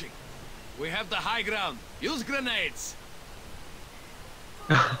approaching. We have the high ground. Use grenades.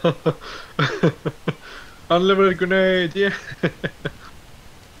 Unlimited grenade, yeah.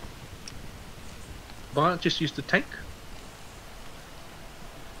 Why not just use the tank?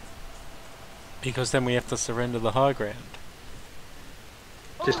 Because then we have to surrender the high ground.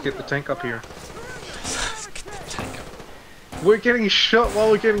 Just get the tank up here. Get the tank up. We're getting shot while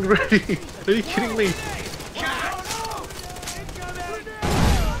we're getting ready. Are you kidding me?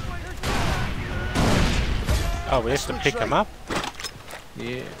 Oh, we have to pick them up?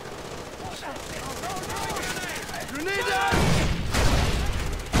 Yeah. Grenade out.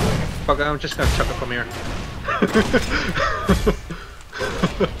 fuck it, I'm just gonna chuck it from here.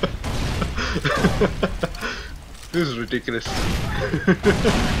 This is ridiculous.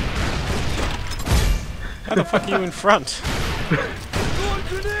 How the fuck are you in front?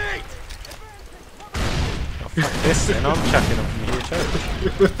 Oh, fuck this then, I'm chucking them from here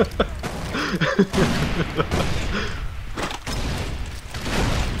too.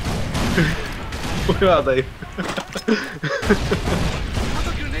 Where are they? Have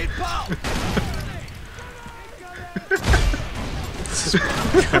a grenade, pal! This is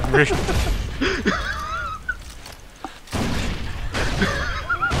fucking rude.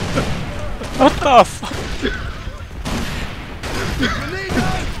 What the fuck? Grenade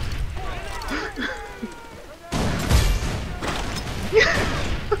out!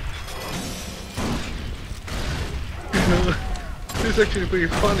 This is actually pretty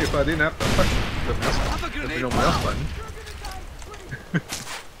funny if I didn't have to fuck the mouse Have a button. grenade, No pal! mouse button.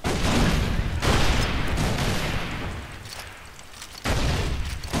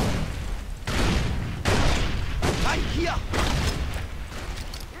 Hey, here!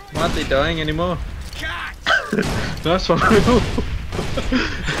 Aren't they dying anymore? Cat! Nice one.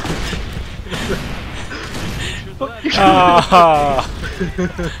 Ah.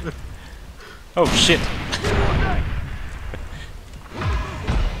 Oh shit.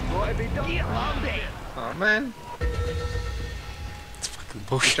 Oh man, It's fucking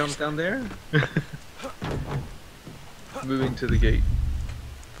bullshit. jump down there. Moving to the gate.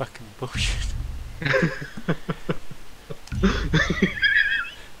 Fucking bullshit.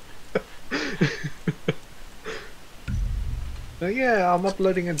 Yeah, I'm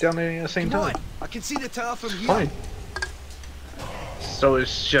uploading it down there at the same Come time. on, I can see the tower from here. Fine. So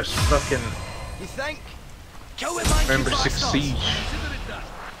it's just fucking You think? Kill it, man, Rainbow you Six bastards. Siege. Consider it done.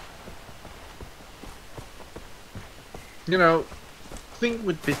 You know, I think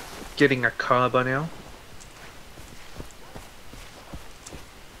we'd be getting a car by now.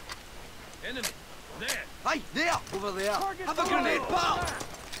 Enemy. There. Hey, there! Over there! Have a grenade, pal!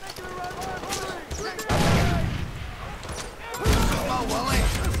 Oh, Willie!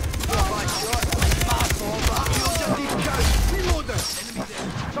 Bad shot! Bad ball, but you're just these cows! Reload them! Enemy there!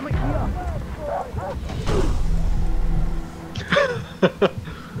 Something here!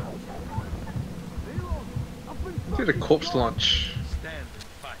 Did a corpse launch. Stand and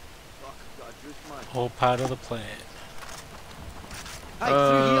fight. Fuck, I've got a juice, man. All part of the plan. Hey,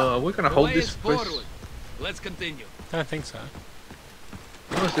 through here! We're gonna The hold way this is place. forward. Let's continue. Don't think so.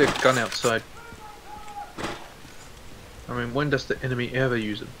 Where's their gun outside? I mean, when does the enemy ever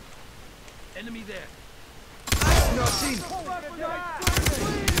use it? Enemy there. Not seen!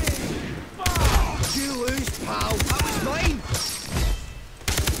 You lose, pal! That was mine!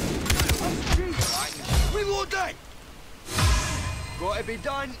 Reload that! Gotta be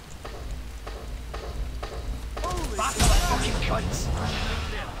done! Back to the fucking cunts!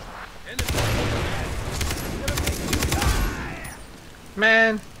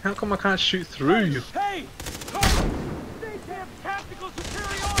 Man, how come I can't shoot through you? Hey! They have tactical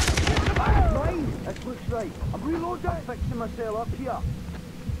superiority! Mine! This looks right. I'm reloading. I'm fixing myself up here.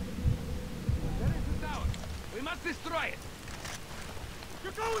 There is the tower. We must destroy it.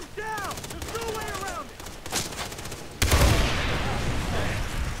 You're going down! There's no way around it!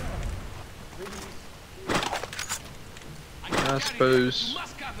 I suppose. You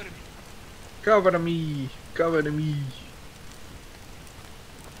must cover me. Cover me! Cover me!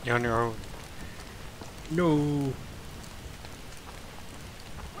 You're on your own. No!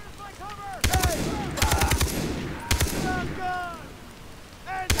 Where's my cover?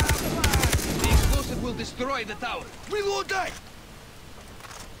 Hey! The explosive will destroy the tower. Reload that!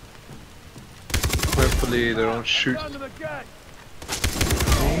 Hopefully they don't shoot. Down to the gate!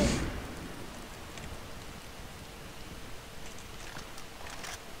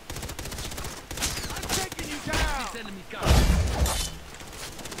 I'm taking you down! This enemy comes.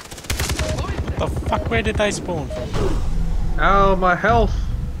 The fuck, where did they spawn from? Ow, my health!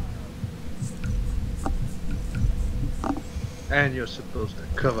 And you're supposed to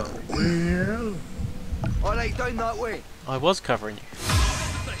cover me. Well, Alright, down that way. I was covering you.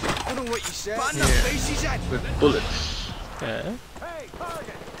 I know what you said. Ban Yeah. their faces in! with bullets. Yeah. Hey,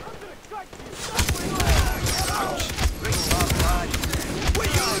 target! I'm gonna cut you! Ouch! Right back, lad. What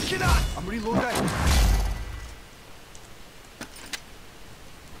are you looking at? I'm reloading.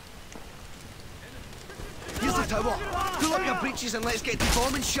 Here's the tower. Pull up your breeches and let's get the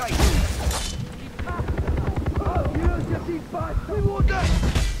bombing shite. Reloading!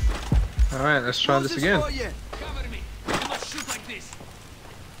 Alright, let's try this again. For you. Cover me. You must shoot like this.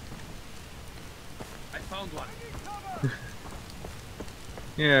 I found one.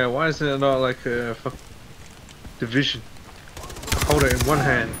 Yeah, why is it not like a division? Hold it in one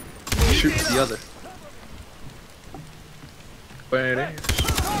hand, shoot with the other. Badass.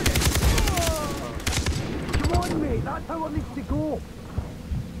 Come on, mate. That tower needs to go.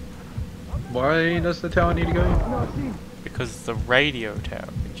 Why does the tower need to go? No, see. Because it's the radio tower,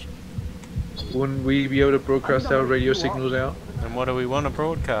 Richie. Wouldn't we be able to broadcast our radio signals out? And what do we want to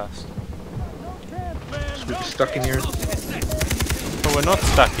broadcast? So we'd be stuck in here. But we're not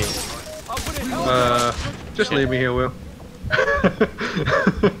stuck here. Just leave me here, Will.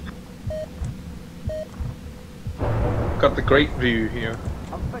 Got the great view here.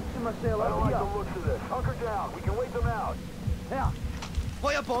 I'm fixing myself out here. looks of this. Hunker down. We can wait them out. Here.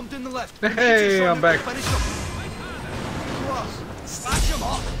 Fire bomb down the left. Hey, I'm back. Finish him. Close. Smash him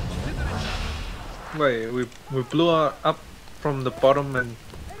up. Wait, we blew up from the bottom and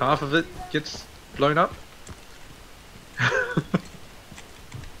half of it gets blown up?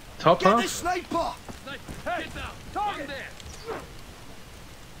 Top Get the half? sniper. Hey, get down. Target. There.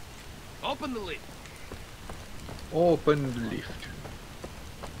 Open the lid. Open the lift.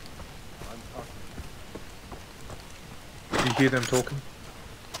 You hear them talking?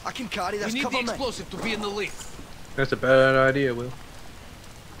 I can carry We this. need the Cover me. explosive to be in the lift. That's a bad idea, Will.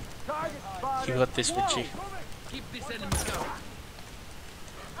 You got this, Richie. Keep this enemy going.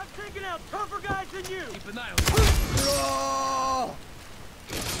 I'm taking out tougher guys than you. Keep an eye on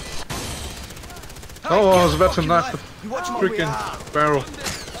Oh, I was about to knock the You watch my way freaking out. barrel.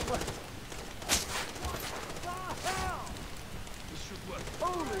 This should work.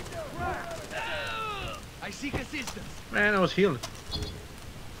 I seek assistance. Man, I was healing.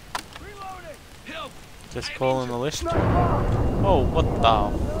 Help. Just calling the list. Oh, what the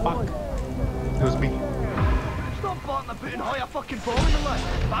fuck? It was me. Stop farting and putting higher fucking bomb in the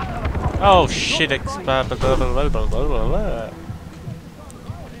left. Back to the fuck. Oh shit! Blah, blah, blah, blah, blah, blah, blah.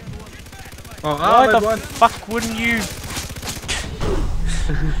 Oh, Why the one. fuck wouldn't you?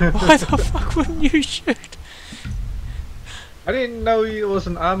 Why the fuck wouldn't you shoot? I didn't know it was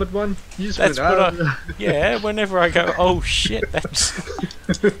an armored one. You just That's went, what I. Yeah, whenever I go, oh shit, that's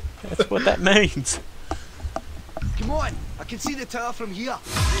what that means. Come on. I can see the tower from here.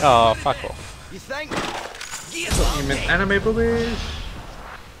 Oh, fuck off. You think? Get You meant anime boobies?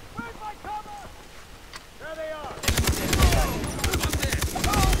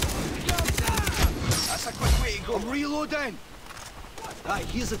 That's a quick way to go. I'm reloading. Aye,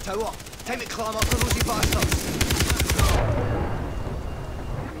 here's the tower. Time to climb up the rosy bastards.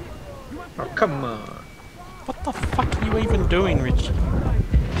 Oh, come on. What the fuck are you even doing, Richie?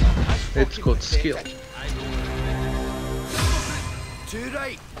 It's called skill. Too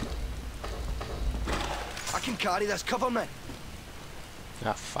right. I can carry this. Cover me.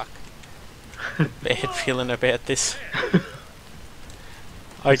 Ah, fuck. Bad feeling about this.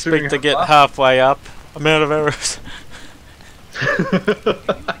 I expect to get halfway up. I'm out of arrows. Keep an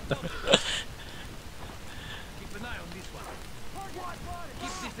eye on this one.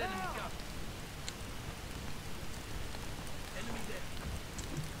 Keep this enemy covered. Enemy there.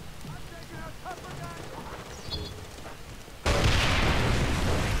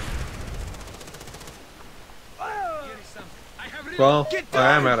 Here is something. I have reloaded. Well, Get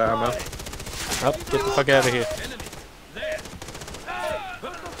I am down. out of ammo. Up, get the fuck out of here. Enemy. There.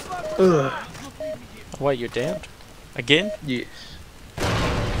 Ugh. Oh, wait, you're downed? Again? Yes.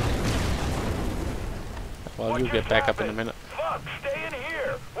 Well, you'll get back up in a minute. Fuck, stay in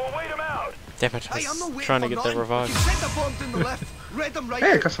here. We'll wait them out. Damn it, I Hey, I'm not was waiting trying to for get that nothing. revived. You can set the bomb down the left. Read them right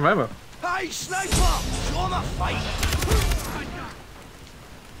Hey, I out. got some ammo. Hey, sniper! Show 'em a fight.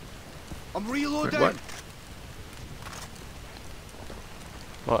 I'm Wait, reloading. what?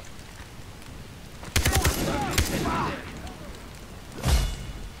 What?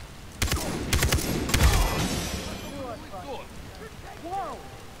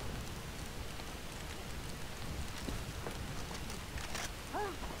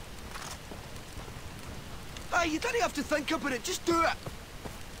 Hey, you don't have to think about it. Just do it.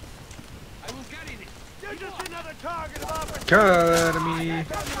 I will carry this. You're just another target of opportunity. Got me.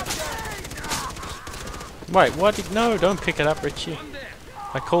 Wait, what? No, don't pick it up, Richie. One there.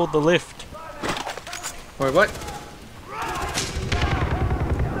 I called the lift. Wait, what?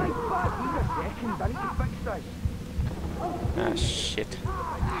 Ah, shit.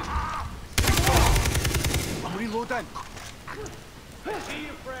 I'm reloading.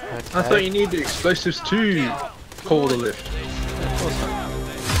 I thought you needed explosives to call the lift.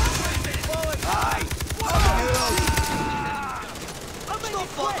 Aye. Stop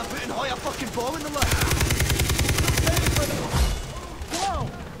farting and putting higher fucking bomb in the left.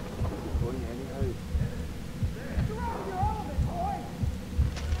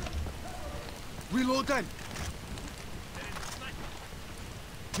 Reloading.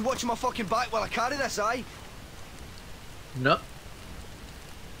 You watching my fucking back while I carry this, aye? No.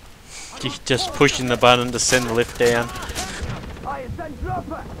 You're just pushing the button to send the lift down.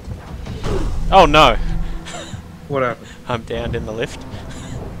 Oh no! What happened? I'm down in the lift.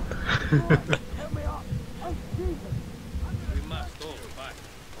 We must all fight.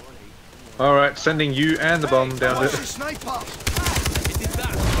 Alright, sending you and the bomb down Watch there. the sniper. It is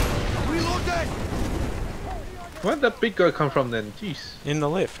that. Reloading. Where'd that big guy come from then? Jeez. In the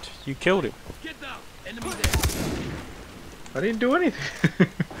lift. You killed him. Get down. Enemy there. I didn't do anything.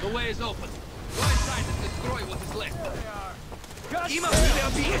 The way is open. Go inside and destroy what is left. Team up with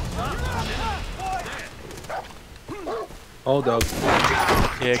their beat. Oh, dog.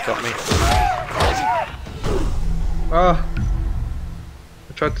 Yeah, got me. Ah.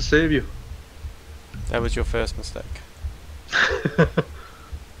 I tried to save you. That was your first mistake.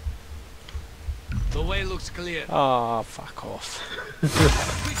 The way looks clear. Oh, fuck off.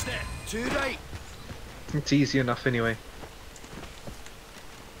 Quick there. Two right. It's easy enough anyway.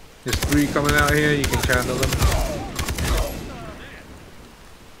 There's 3 coming out here, you can channel them.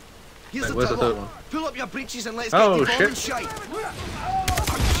 Here's Wait, the where's the tower. third one? Pull up your breeches and let's Oh, get the bomb and shit. shite.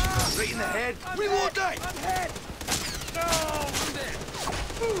 Right in the head. Reloading.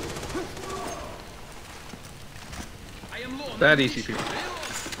 I am low on That easy, people.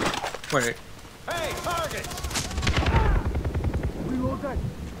 Wait.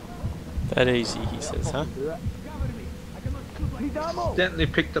 That easy, he says, huh? Accidentally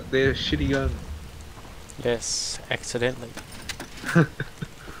picked up their shitty gun. Yes, accidentally.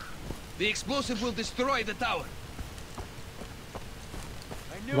 The explosive will destroy the tower.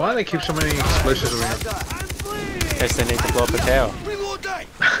 Why do they keep so many explosives around? In case they need to blow up a tower. Reloading.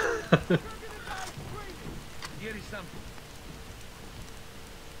 Here is something.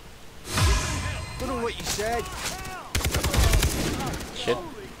 Don't know what you said. Shit.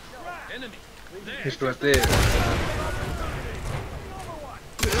 Enemy. There. Just right there.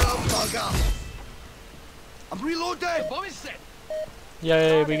 Oh, bugger. I'm reloading. Bomb is set.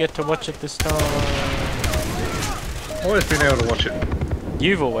 Yay, we get to watch it this time. Always been able to watch it.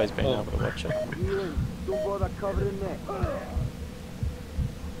 You've always been able to watch it. Don't bother covering that.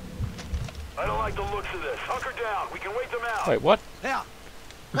 I don't like the looks of this. Hunker down. We can wait them out. Wait, what? There.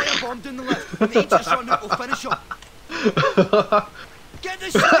 Play a bomb down the lift. When the agent's on it, we'll finish him. Get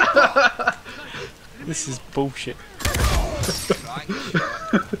the sniper. This is bullshit.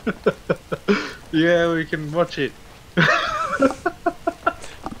 Yeah, we can watch it.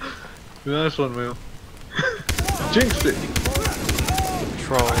 Nice one, Will. Jinxed it.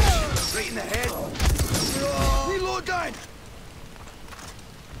 Troll. Right in the head. Reloading.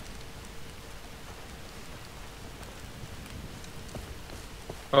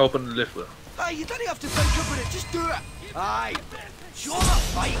 Open the lift, Will. Aye, you don't have to think about it. Just do it. Aye. Show them a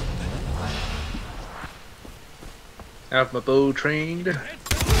fight. Have my bow trained.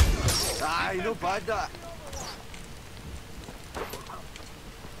 Aye, no bad that.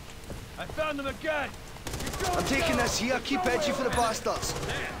 I found them again. I'm taking this here. Keep edgy for the bastards.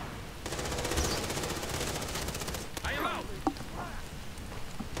 I am out.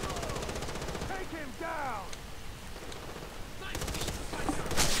 Take him down.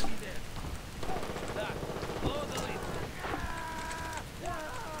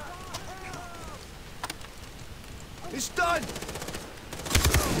 It's done.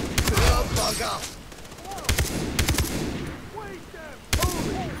 Oh, bugger.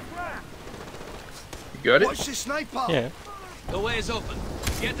 You got it? Watch the sniper. Yeah. The way is open.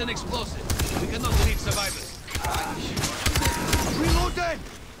 Get an explosive. We cannot leave survivors. Reloading.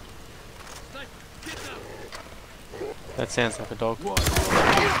 Sniper, get down. That sounds like a dog.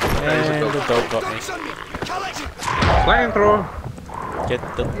 And the dog got me. Dogs on me. Kill it. Flamethrower! Get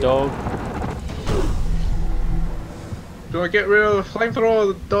the dog. Do I get rid of the flamethrower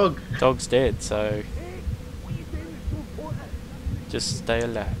or the dog? Dog's dead, so just stay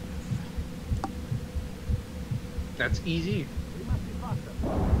alive. That's easy.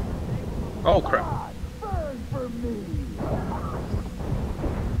 Oh crap.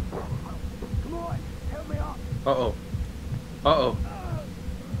 Uh-oh. Uh-oh.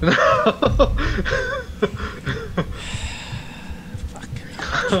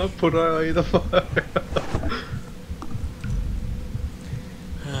 Fuck. Put out the fire.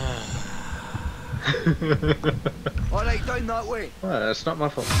 Alright, down that way. Ah, that's not my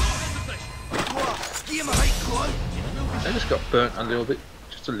fault. Go on. Give him a right claw. I just got burnt a little bit.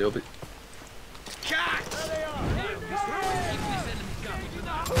 Just a little bit. Catch.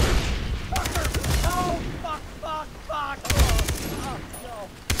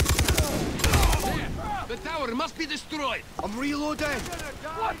 tower must be destroyed. I'm reloading.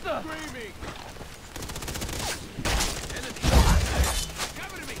 What the?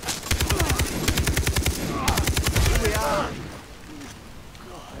 Cover me. Here we are.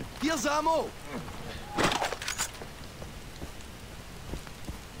 Here's ammo.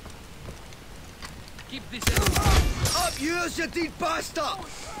 Keep this enemy. Up yours, you deed bastard.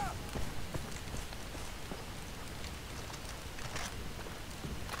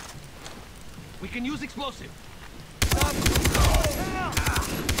 We can use explosive.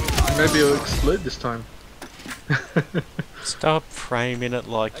 Maybe it'll explode this time. Stop framing it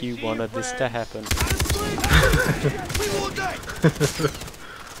like you wanted this to happen.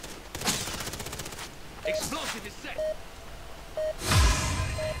 Explosive is set.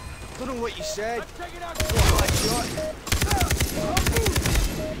 Don't know what you said.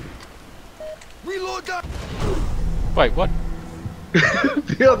 Reload that. Wait, what?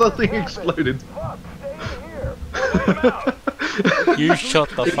 The other thing exploded. You shot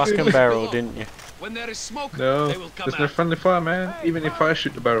the fucking barrel, didn't you? When there is smoke, No, they will come there's no out. friendly fire, man. Even if I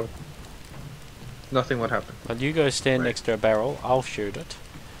shoot the barrel, nothing would happen. Well, you go stand next to a barrel, I'll shoot it.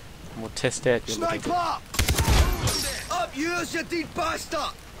 And we'll test out your little... Sniper! Up yours, you deed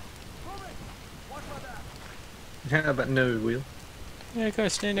bastard! How about no, Will? Yeah, go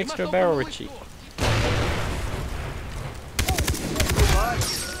stand next to a barrel, Richie.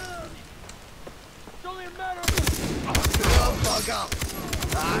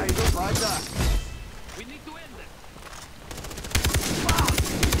 Aye, don't mind that. We need to end it.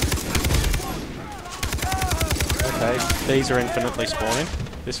 Okay, these are infinitely spawning.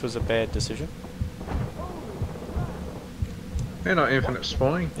 This was a bad decision. They're not infinite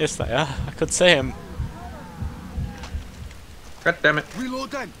spawning. Yes, they are. I could see them. God damn it.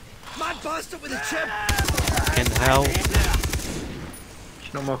 Reloading. Mad bastard with a chip. In hell.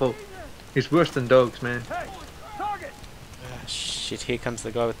 It's not my fault. He's worse than dogs, man. Ah, shit, here comes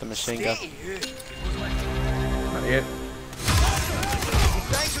the guy with the machine gun. Not yet.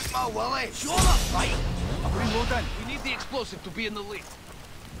 Thanks with my Willie. Sure enough, right? I'm reloading. We need the explosive to be in the lead.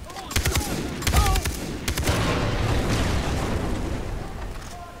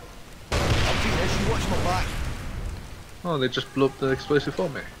 I'll do this, you watch my back. Oh, they just blew up the explosive for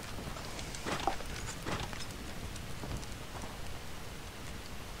me.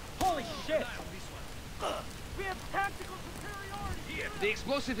 Holy shit! We have tactical superiority! Here, the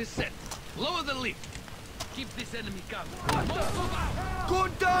explosive is set. Lower the lift. Keep this enemy covered. Move out.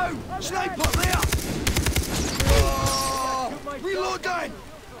 Going down! Sniper there! Oh, reloading!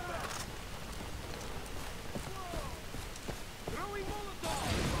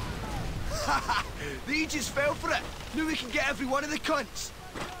 Haha! They just fell for it. Knew we can get every one of the cunts.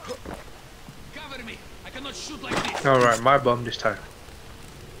 Cover me. I cannot shoot like this. Alright, my bomb this time.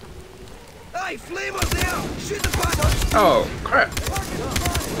 Hey, flamer there! Shoot the bastards! Oh, crap.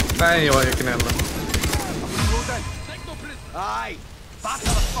 Nah, anyway, you can handle them. Reloading. Take no prisoner. Aye! Back to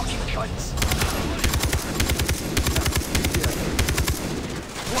the fucking cunts!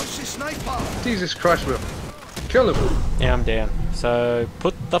 Watch the sniper! Jesus Christ, Will. Kill him. Yeah, I'm down. So,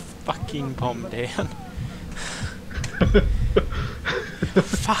 put the fucking bomb down.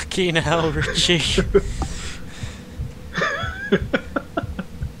 Fucking hell, Richie.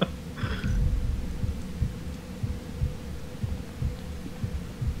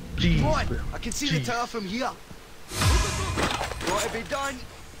 Jeez, Come on! Will. I can see the Jeez. tower from here. Gotta be done.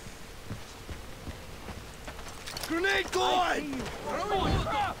 Grenade going!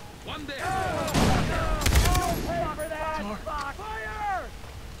 One there. Fire!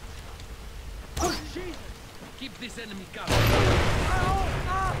 Keep this enemy covered.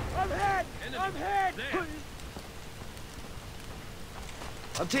 I'm hit! Enemy. I'm hit! There.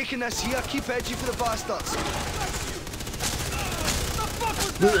 I'm taking this here. Keep edgy for the bastards.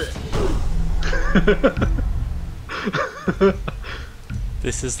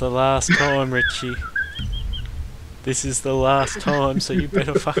 This is the last time, Richie. This is the last time, so you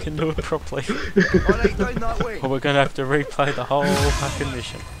better fucking do it properly. Alright, down that way. Or we're gonna have to replay the whole fucking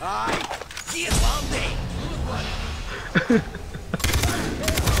mission. Aye! Get Landy!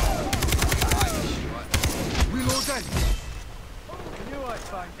 Reloading! Knew I'd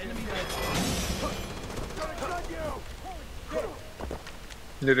find enemy.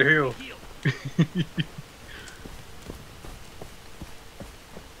 Need a heal.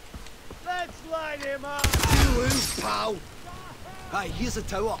 Let's light him up! You lose, pal! Aye, here's the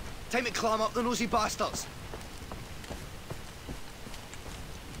tower. Time to climb up the nosy bastards.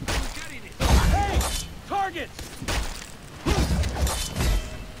 Carry this. Hey! Targets!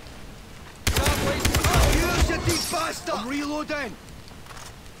 Use your deep bastard! I'm reloading!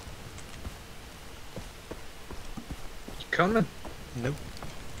 coming. Nope.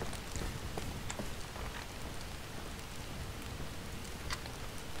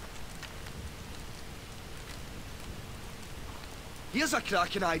 Here's a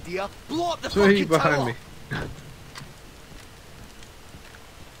cracking idea. Blow up the So he's fucking behind tower. me.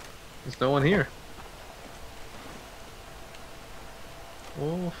 There's no one here.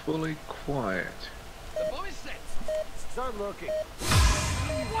 Awfully quiet. The bomb is set. Start looking.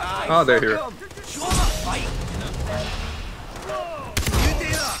 Oh, they're here. Come. Show 'em a fight. You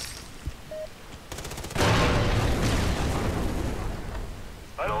do that.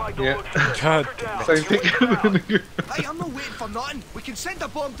 I don't like the Yeah. looks of this. God. Hunker down. Same You thing. wait for that. Hey, I'm not waiting for nothing. We can send a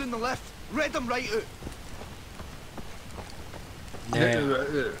bomb down the lift. Red them right out.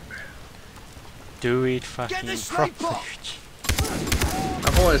 Now, do it fucking Get the sniper! properly.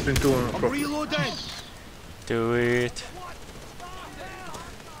 I've always been doing it I'm properly. reloading. Do it.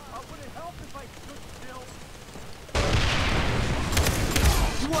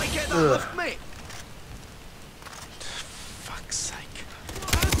 You want to get that Ugh. lift, mate? Fuck's sake.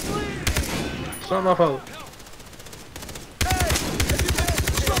 It's not my fault.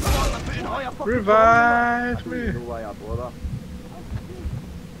 Stop wanting to put in higher fucking Revive me. why I bother.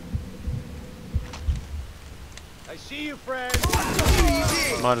 I see you, friend.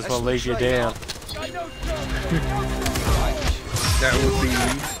 Easy. Might as well leave you down. That would be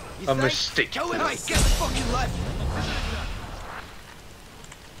a mistake. Kill him, mate. Get the fucking lift.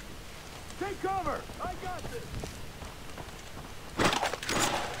 Take cover. I got this.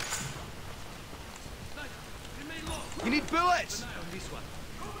 Remain low. You need bullets. On this one.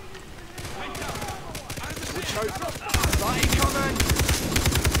 Body coming.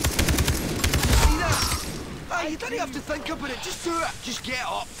 See that? Hey, you don't have to think about it. Just do it. Just get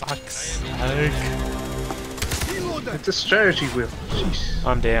up. Fuck's sake. Reloading. It's a strategy wheel. Jeez.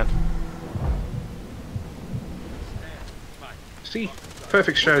 I'm down. See?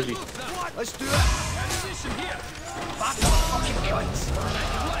 Perfect strategy. Let's do it. Back to the fucking cunts.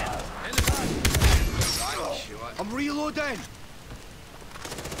 I'm reloading.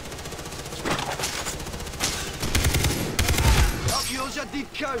 Up yours, you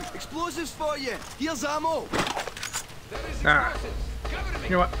deep cow. Explosives for you. Here's ammo. Ah. You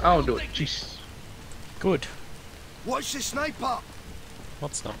know what? I'll do it. Jeez. Good. Watch the sniper.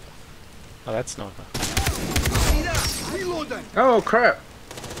 What sniper? Oh, that's sniper. See that? Reloading. Oh crap.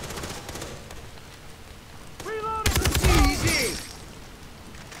 Easy.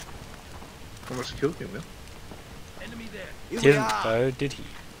 Almost killed me, Will. Enemy there. Here we Didn't are. though, did he?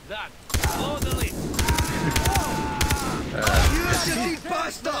 That. Blow the lid. Use your deep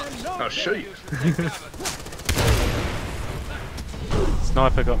bastard. I'll show you.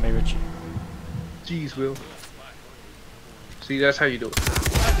 Sniper got me, Richie. Jeez, Will. See, that's how you do it.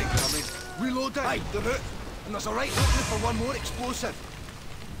 Reloading. Hey, the route. And there's a right opening for one more explosive.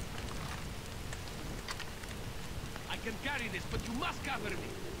 I can carry this, but you must cover me.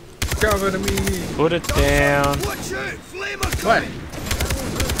 Cover me. Put it down Watch out! Flamer What? coming!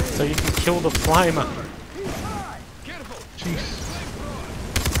 so you can kill the flamer. Careful. Jeez.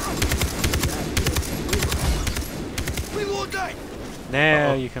 Reloading!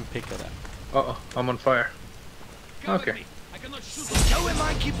 Now you can pick it up. Uh-oh, I'm on fire. Cover Okay. me. I cannot shoot. Kill him,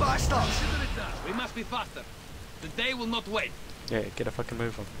 manky bastards! Consider it done. We must be faster. The day will not wait. Yeah, get a fucking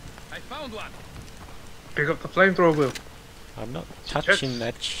move on. I found one. Pick up the flamethrower, Will. I'm not touching Yes.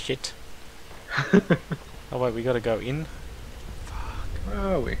 that shit. Oh wait, we gotta go in. Where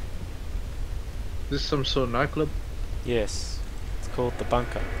are we? This is some sort of nightclub? Yes. It's called the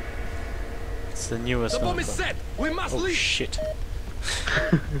bunker. It's the newest The bomb is nightclub. set. We must Oh leave. shit.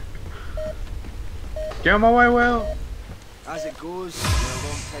 Get on my way, Will. As it goes, we're a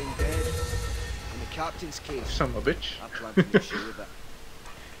long time dead. In the captain's case, Son of a bitch. I plan to make sure of it.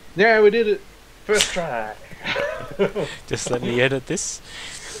 Yeah, we did it. First try. Just let me edit this.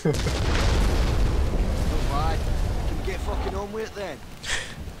 Not bad. Can we get fucking on with it then?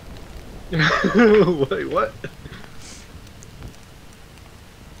 Wait, what?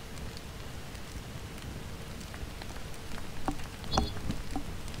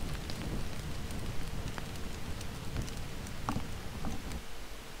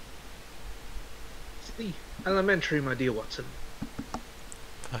 See, elementary, my dear Watson.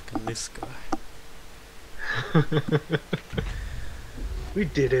 Fucking this guy. We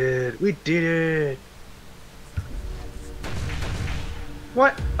did it. We did it.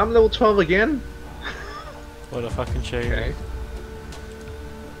 What? I'm level 12 again? What a fucking shame. Okay.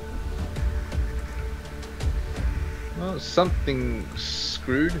 Well, something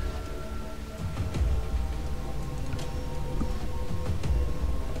screwed.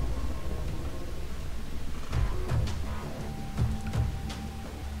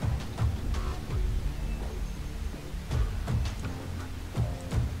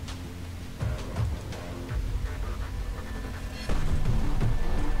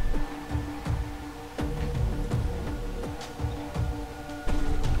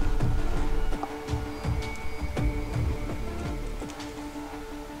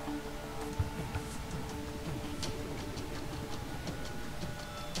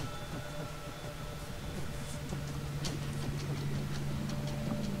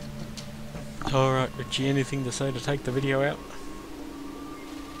 Alright, Richie, anything to say to take the video out?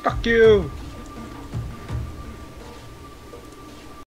 Fuck you!